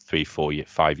WrestleMania 3, 4,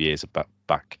 5 years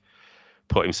back,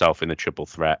 put himself in the triple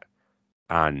threat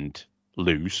and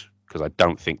lose, because I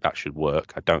don't think that should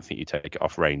work. I don't think you take it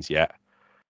off Reigns yet.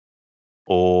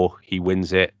 Or he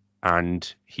wins it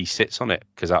and he sits on it,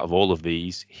 because out of all of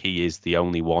these, he is the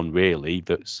only one really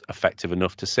that's effective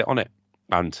enough to sit on it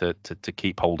and to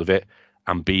keep hold of it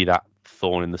and be that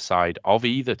thorn in the side of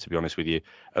either, to be honest with you,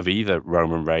 of either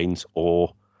Roman Reigns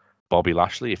or Bobby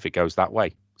Lashley if it goes that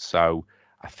way. So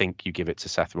I think you give it to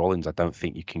Seth Rollins. I don't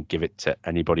think you can give it to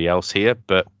anybody else here,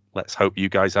 but let's hope you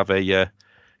guys have a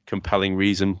compelling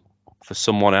reason for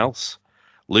someone else.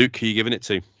 Luke, who are you giving it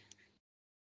to?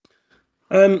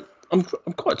 I'm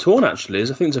quite torn actually,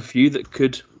 as I think there's a few that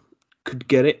could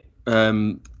get it.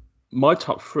 My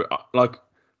top three, like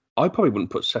I probably wouldn't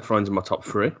put Seth Rollins in my top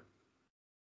three.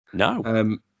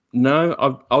 No.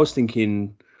 No, I was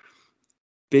thinking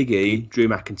Big E, Drew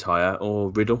McIntyre, or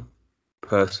Riddle.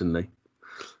 Personally,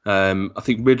 I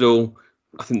think Riddle.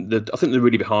 I think they're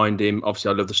really behind him.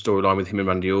 Obviously, I love the storyline with him and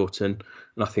Randy Orton,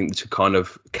 and I think to kind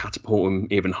of catapult him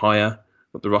even higher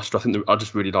up the roster, I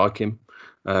just really like him,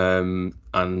 and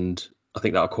I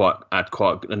think that'll add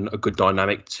quite a good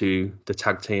dynamic to the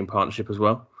tag team partnership as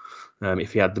well.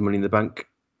 If he had the Money in the Bank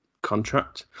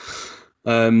contract.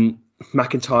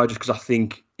 McIntyre, just because I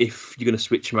think if you're going to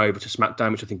switch him over to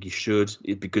SmackDown, which I think you should,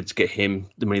 it'd be good to get him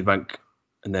the Money in the Bank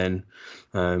and then,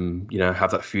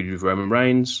 have that feud with Roman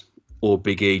Reigns, or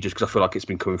Big E, just because I feel like it's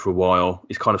been coming for a while.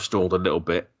 It's kind of stalled a little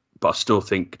bit, but I still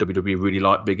think WWE really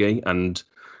like Big E, and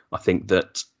I think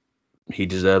that he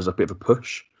deserves a bit of a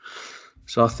push.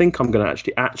 So I think I'm going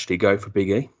to actually go for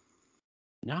Big E.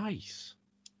 Nice.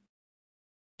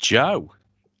 Joe.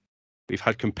 We've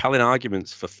had compelling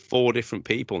arguments for 4 different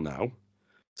people now.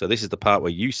 So this is the part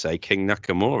where you say King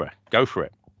Nakamura. Go for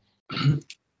it.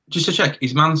 Just to check,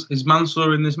 is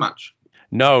Mansoor in this match?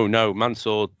 No.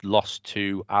 Mansoor lost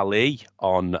to Ali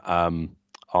on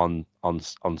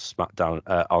SmackDown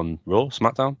on Raw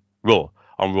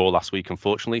on Raw last week,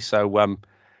 unfortunately. So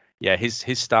yeah,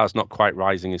 his star's not quite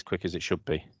rising as quick as it should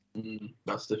be.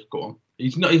 That's a difficult one.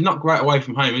 He's not great away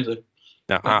from home, is he?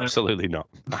 No, absolutely not.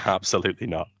 Absolutely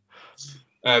not.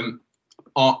 I'm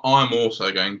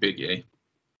also going Big E.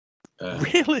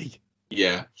 Really?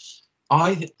 Yeah.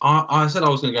 I said I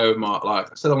was going to go with I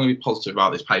said I'm going to be positive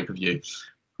about this pay-per-view.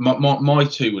 My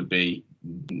two would be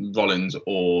Rollins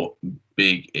or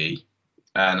Big E,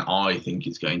 and I think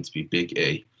it's going to be Big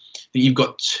E. You've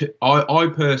got two,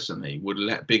 I personally would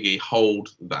let Big E hold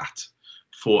that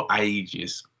for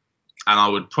ages, and I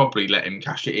would probably let him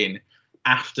cash it in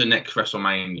after next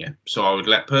WrestleMania. So I would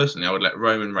let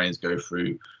Roman Reigns go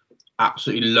through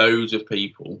absolutely loads of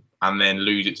people and then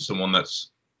lose it to someone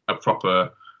that's a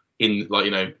proper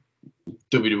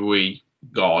WWE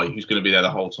guy who's going to be there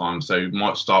the whole time. So you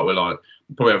might start with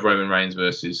probably have Roman Reigns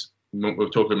versus, we're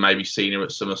talking maybe Cena at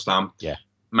SummerSlam. Yeah.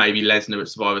 Maybe Lesnar at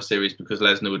Survivor Series, because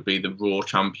Lesnar would be the Raw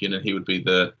champion and he would be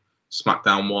the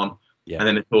SmackDown one. Yeah. And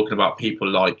then they're talking about people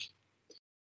like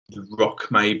The Rock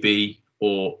maybe,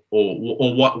 or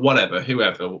whatever,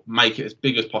 whoever, make it as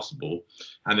big as possible.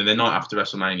 And then the night after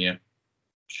WrestleMania,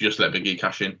 just let Big E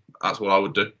cash in. That's what I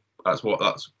would do.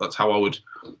 That's how I would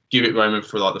give it Roman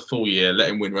for the full year, let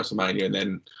him win WrestleMania, and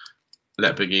then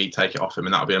let Big E take it off him,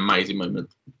 and that would be an amazing moment.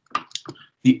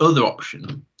 The other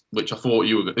option, which I thought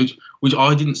you were, which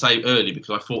I didn't say earlier because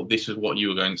I thought this was what you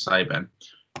were going to say, Ben,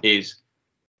 is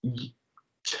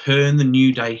turn the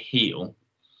New Day heel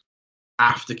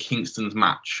after Kingston's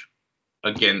match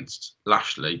against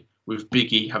Lashley, with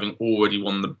Big E having already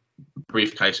won the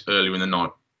briefcase earlier in the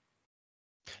night.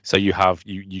 So you have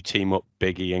you team up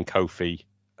Big E and Kofi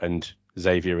and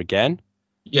Xavier again?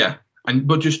 Yeah,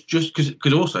 but just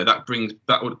because also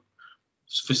that would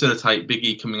facilitate Big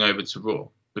E coming over to Raw,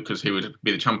 because he would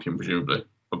be the champion presumably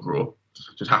of Raw.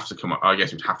 Just have to come. I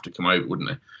guess he'd have to come over, wouldn't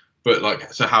he? But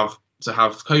to have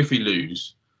Kofi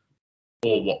lose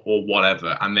or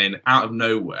whatever, and then out of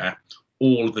nowhere,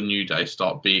 all of the New Day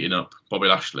start beating up Bobby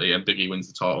Lashley and Big E wins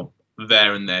the title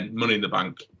there and then. Money in the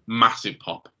Bank, massive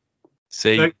pop.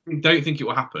 See, don't think it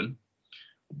will happen,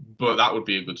 but that would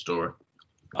be a good story.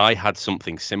 I had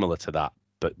something similar to that,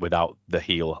 but without the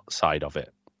heel side of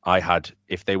it.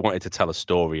 If they wanted to tell a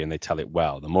story and they tell it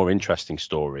well, the more interesting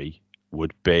story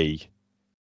would be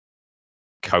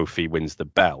Kofi wins the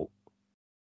belt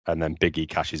and then Big E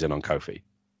cashes in on Kofi.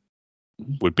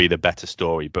 Would be the better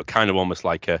story, but kind of almost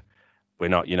like we're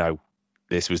not,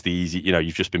 this was the easy,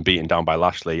 you've just been beaten down by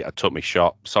Lashley. I took my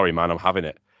shot. Sorry, man, I'm having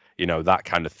it. That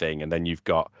kind of thing. And then you've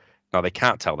got, now they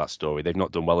can't tell that story. They've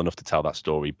not done well enough to tell that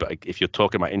story. But if you're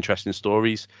talking about interesting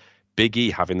stories, Big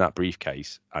E having that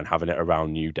briefcase and having it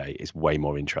around New Day is way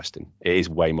more interesting. It is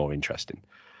way more interesting.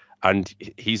 And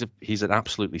he's an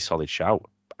absolutely solid shout.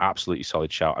 Absolutely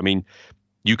solid shout. I mean,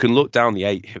 you can look down the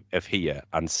 8 of here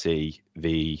and see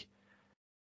the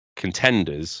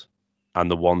contenders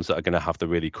and the ones that are going to have the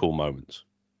really cool moments.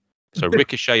 So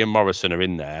Ricochet and Morrison are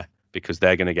in there because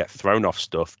they're going to get thrown off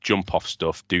stuff, jump off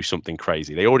stuff, do something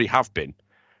crazy. They already have been.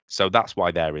 So that's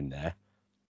why they're in there.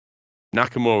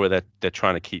 Nakamura, they're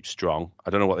trying to keep strong. I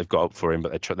don't know what they've got up for him,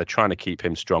 but they're trying to keep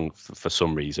him strong for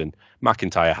some reason.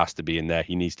 McIntyre has to be in there.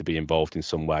 He needs to be involved in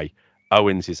some way.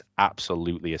 Owens is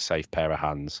absolutely a safe pair of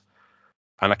hands.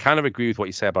 And I kind of agree with what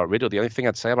you say about Riddle. The only thing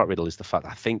I'd say about Riddle is the fact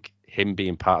that I think him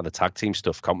being part of the tag team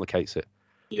stuff complicates it.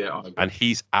 Yeah, I agree. And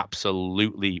he's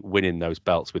absolutely winning those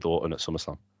belts with Orton at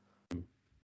SummerSlam.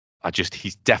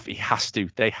 He has to.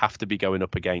 They have to be going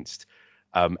up against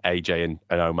AJ and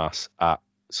Omos at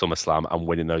SummerSlam and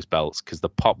winning those belts, because the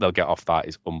pop they'll get off that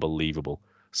is unbelievable.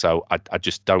 So I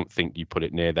just don't think you put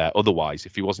it near there. Otherwise,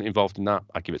 if he wasn't involved in that,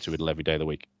 I'd give it to Riddle every day of the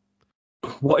week.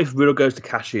 What if Riddle goes to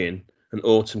cash in and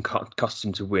Orton costs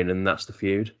him to win, and that's the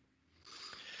feud?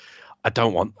 I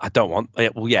don't want.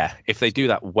 Well, yeah, if they do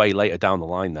that way later down the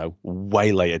line, though,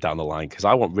 because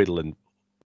I want Riddle and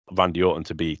Randy Orton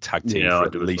to be tag team for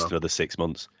at least another 6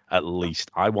 months. At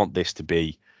least I want this to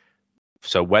be.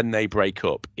 So when they break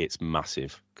up, it's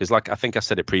massive. Because like I think I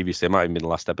said it previously, it might have been the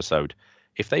last episode.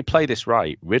 If they play this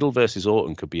right, Riddle versus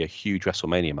Orton could be a huge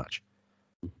WrestleMania match.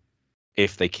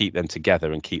 If they keep them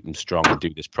together and keep them strong and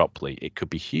do this properly, it could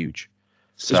be huge.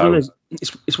 So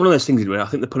it's one of those things where I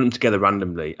think they put them together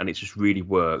randomly and it's just really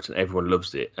worked and everyone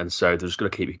loves it, and so they're just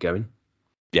going to keep it going.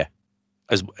 Yeah,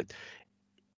 as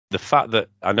the fact that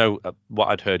I know what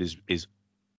I'd heard is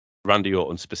Randy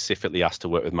Orton specifically asked to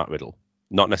work with Matt Riddle,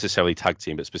 not necessarily tag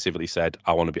team, but specifically said,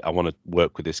 I want to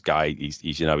work with this guy.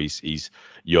 He's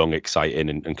young, exciting,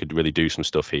 and could really do some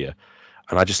stuff here.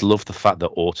 And I just love the fact that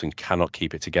Orton cannot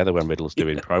keep it together when Riddle's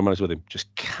doing promos with him.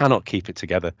 Just cannot keep it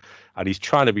together. And he's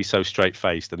trying to be so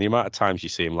straight-faced. And the amount of times you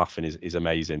see him laughing is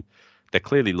amazing. They're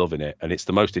clearly loving it. And it's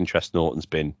the most interest Orton's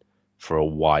been for a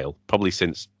while. Probably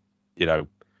since, he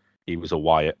was a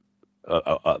Wyatt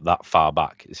that far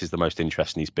back. This is the most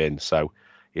interesting he's been. So,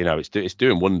 it's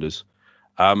doing wonders.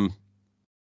 So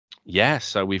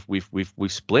we've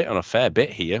split on a fair bit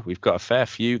here. We've got a fair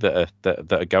few that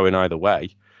are going either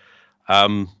way.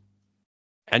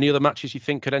 Any other matches you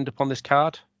think could end up on this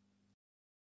card?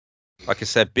 Like I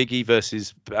said, Big E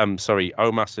versus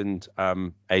Omos and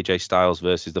AJ Styles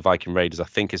versus the Viking Raiders, I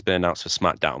think has been announced for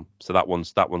SmackDown. So that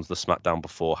one's the SmackDown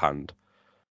beforehand.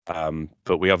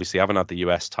 But we obviously haven't had the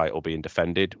US title being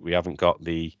defended. We haven't got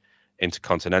the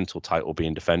Intercontinental title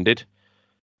being defended.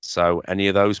 So any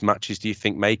of those matches do you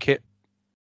think make it?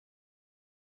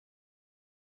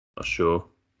 Not sure.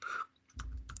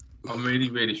 I'm really,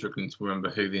 really struggling to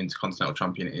remember who the Intercontinental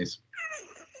Champion is.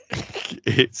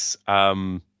 It's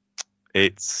Apollo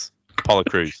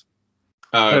Crews.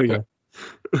 Oh, okay.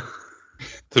 Yeah.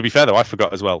 To be fair, though, I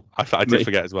forgot as well. I did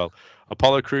forget as well.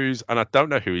 Apollo Crews, and I don't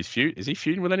know who he's feuding. Is he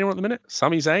feuding with anyone at the minute?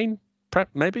 Sami Zayn?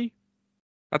 Maybe?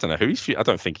 I don't know who he's feuding. I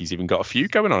don't think he's even got a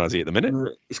feud going on, has he, at the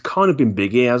minute? It's kind of been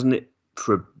big here, hasn't it?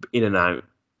 For in and out.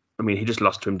 I mean, he just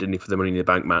lost to him, didn't he, for the Money in the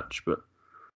Bank match? But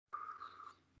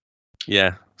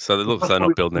yeah, so it looks like they're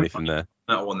not building anything there.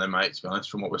 That one, then, mate. To be honest,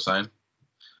 from what we're saying,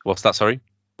 what's that? Sorry,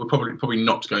 we're probably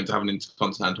not going to have an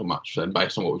Intercontinental match then,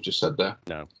 based on what we've just said there.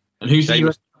 No. And who's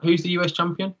the US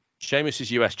champion? Sheamus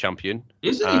is US champion.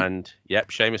 Is he? And yep,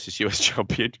 Sheamus is US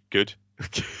champion. Good.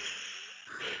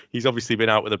 He's obviously been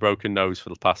out with a broken nose for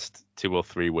the past 2 or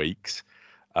 3 weeks,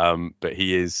 but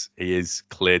he is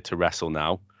cleared to wrestle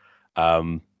now.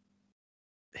 Him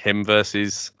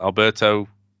versus Alberto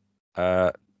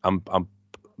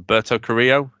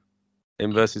Carrillo.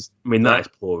 Him versus. I mean, that is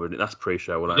poor, isn't it? That's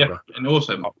pre-show, whatever. Yeah, and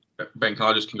also, Ben, can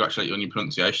I just congratulate you on your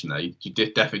pronunciation there? You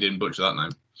definitely didn't butcher that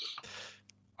name.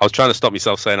 I was trying to stop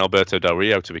myself saying Alberto Del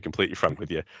Rio, to be completely frank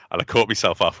with you, and I caught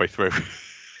myself halfway through.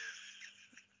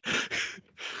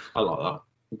 I like that.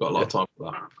 We've got a lot of time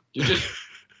for that.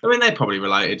 They're probably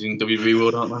related in WWE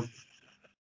world, aren't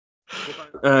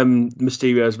they?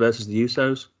 Mysterios versus the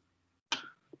Usos.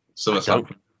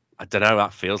 SummerSlam. I don't know.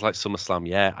 That feels like SummerSlam.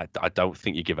 Yeah, I don't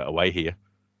think you give it away here.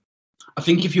 I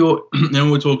think if you're,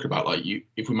 we're talking about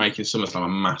if we're making SummerSlam a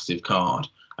massive card,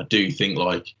 I do think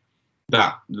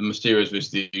that the Mysterios versus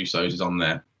the Usos is on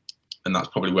there, and that's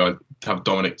probably where I'd have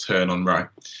Dominic turn on Ray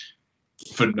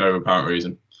for no apparent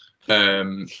reason.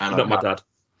 And not my dad.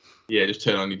 Yeah, just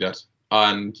turn on your dad,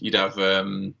 and you'd have.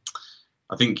 I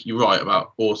think you're right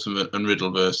about Orton and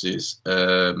Riddle versus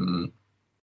Omos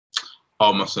and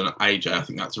AJ. I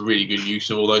think that's a really good use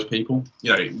of all those people.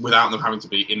 Without them having to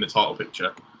be in the title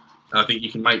picture. And I think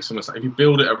you can make SummerSlam, if you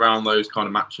build it around those kind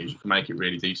of matches, you can make it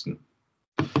really decent.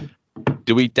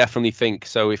 Do we definitely think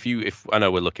so? If I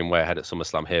know we're looking way ahead at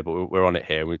SummerSlam here, but we're on it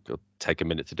here, and we'll take a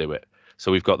minute to do it. So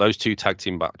we've got those 2 tag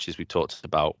team matches we talked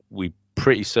about. We're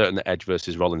pretty certain that Edge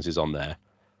versus Rollins is on there.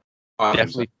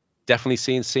 Definitely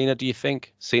seeing Cena. Do you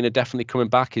think Cena definitely coming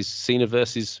back? Is Cena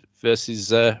versus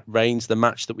Reigns the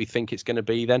match that we think it's going to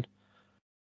be then?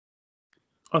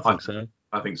 I think so.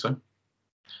 I think so.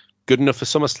 Good enough for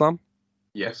SummerSlam?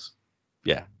 Yes.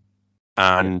 Yeah.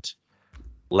 And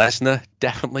Lesnar,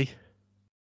 definitely.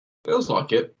 Feels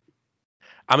like it.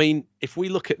 I mean, if we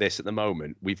look at this at the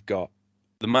moment, we've got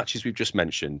the matches we've just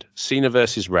mentioned: Cena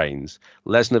versus Reigns,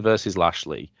 Lesnar versus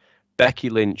Lashley, Becky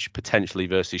Lynch potentially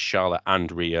versus Charlotte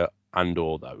and Rhea and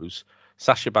all those,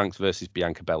 Sasha Banks versus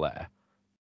Bianca Belair.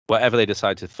 Whatever they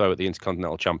decide to throw at the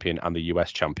Intercontinental Champion and the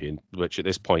US Champion, which at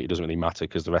this point it doesn't really matter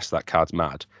because the rest of that card's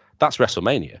mad. That's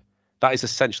WrestleMania. That is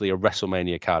essentially a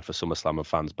WrestleMania card for SummerSlam and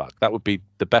fans back. That would be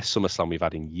the best SummerSlam we've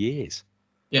had in years.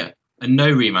 Yeah, and no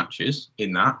rematches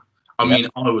in that. I mean, to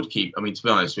be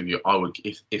honest with you, I would,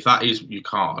 if that is your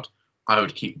card, I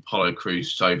would keep Apollo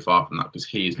Crews so far from that because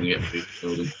he is going to get booed for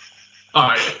building. All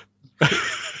right.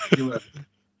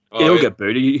 He'll get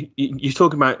booed. You're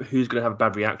talking about who's going to have a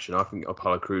bad reaction. I think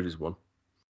Apollo Crews is one.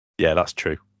 Yeah, that's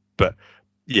true. But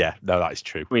yeah, no, that is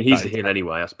true. I mean, he's the heel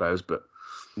anyway, I suppose. But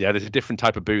yeah, there's a different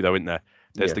type of boo though, isn't there?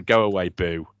 There's the go away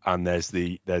boo, and there's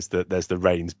the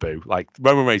Reigns boo. Like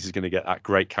Roman Reigns is going to get that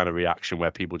great kind of reaction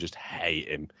where people just hate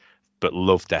him, but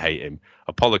love to hate him.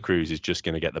 Apollo Crews is just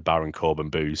going to get the Baron Corbin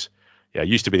boos. Yeah, it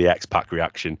used to be the X-Pac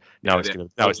reaction. Now it's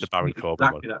the Baron Corbin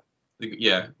exactly one. That.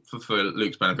 Yeah, for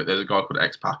Luke's benefit, there's a guy called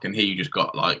X-Pac, and he just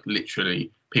got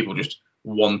literally people just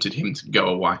wanted him to go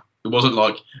away. It wasn't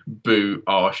like boo,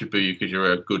 I should boo you because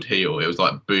you're a good heel. It was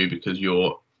like boo because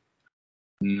you're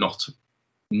not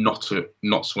not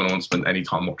someone I want to spend any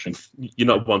time watching. You're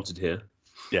not wanted here.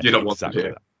 Yeah, You're not wanted exactly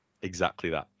here. that. Exactly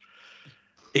that.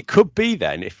 It could be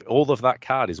then, if all of that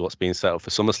card is what's being set up for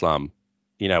SummerSlam,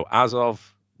 as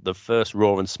of the first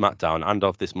Raw and SmackDown and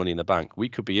of this Money in the Bank, we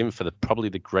could be in for probably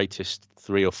the greatest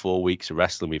 3 or 4 weeks of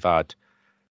wrestling we've had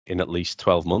in at least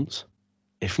 12 months,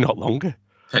 if not longer.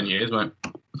 10 years, mate.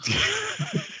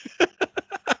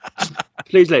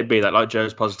 Please let it be that, like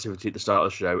Joe's positivity at the start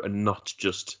of the show, and not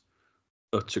just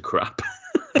utter crap.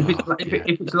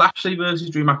 If it's Lashley versus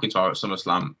Drew McIntyre at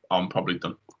SummerSlam, I'm probably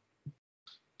done.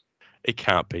 It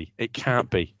can't be. It can't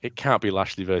be. It can't be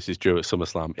Lashley versus Drew at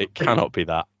SummerSlam. It cannot be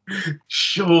that.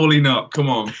 Surely not. Come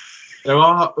on. There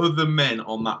are other men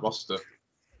on that roster.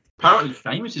 Apparently,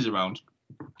 Sheamus is around.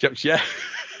 Yeah.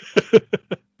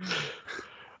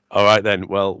 All right then.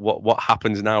 Well, what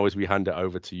happens now is we hand it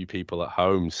over to you people at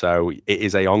home. So it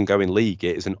is an ongoing league.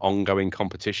 It is an ongoing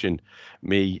competition.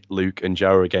 Me, Luke, and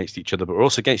Joe are against each other, but we're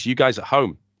also against you guys at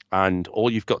home. And all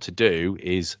you've got to do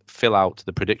is fill out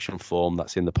the prediction form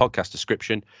that's in the podcast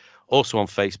description, also on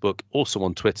Facebook, also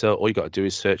on Twitter. All you got to do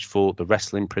is search for the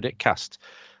Wrestling Predictcast.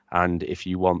 And if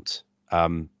you want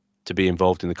to be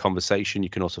involved in the conversation, you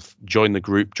can also join the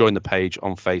group, join the page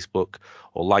on Facebook,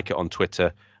 or like it on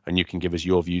Twitter, and you can give us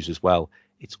your views as well.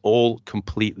 It's all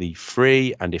completely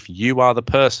free. And if you are the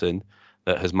person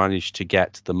that has managed to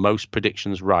get the most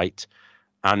predictions right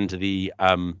and the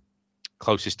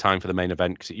closest time for the main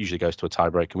event, because it usually goes to a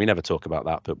tiebreak, and we never talk about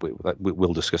that, but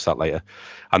we'll discuss that later.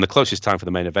 And the closest time for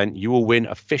the main event, you will win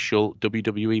official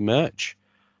WWE merch.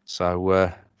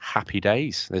 So happy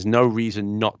days. There's no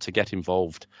reason not to get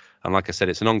involved. And like I said,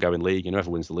 it's an ongoing league, and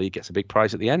whoever wins the league gets a big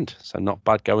prize at the end. So not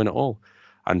bad going at all.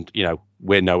 And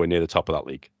we're nowhere near the top of that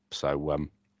league. So well,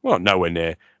 not nowhere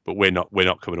near, but we're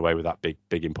not coming away with that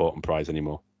big important prize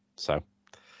anymore. So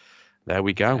there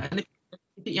we go. And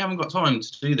if you haven't got time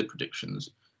to do the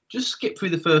predictions, just skip through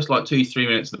the first 2-3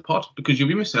 minutes of the pod, because you'll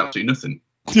be missing absolutely nothing.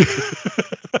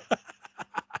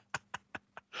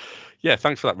 Yeah,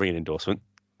 thanks for that ringing endorsement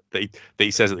that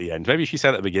he says at the end. Maybe if you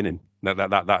said at the beginning,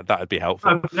 that'd be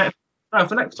helpful. No,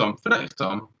 for next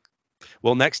time.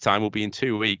 Well, next time will be in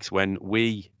 2 weeks when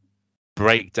we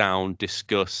break down,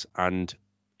 discuss, and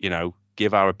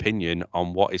give our opinion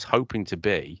on what is hoping to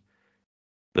be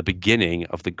the beginning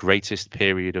of the greatest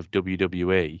period of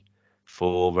WWE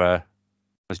for,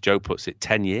 as Joe puts it,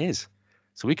 10 years.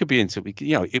 So we could be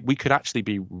we could actually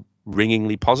be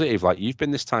ringingly positive like you've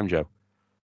been this time, Joe.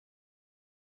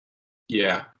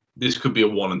 Yeah, this could be a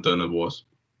one and done otherwise.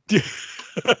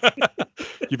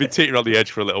 You've been teetering on the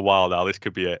edge for a little while now. This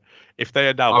could be it. If they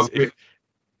announce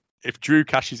if Drew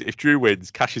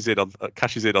wins, cashes in on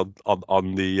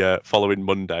the following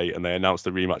Monday, and they announce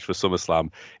the rematch for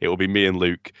SummerSlam, it will be me and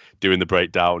Luke doing the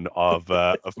breakdown of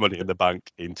Money in the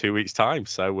Bank in 2 weeks' time.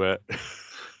 So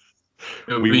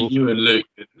it'll be you and Luke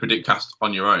predict cast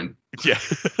on your own. Yeah.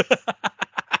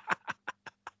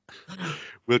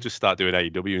 We'll just start doing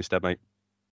AEW instead, mate.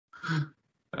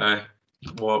 Why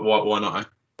not?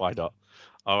 Why not?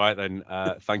 All right, then.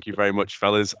 Thank you very much,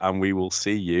 fellas, and we will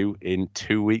see you in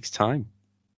 2 weeks' time.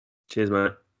 Cheers,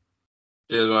 mate.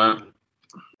 Cheers,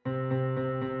 mate.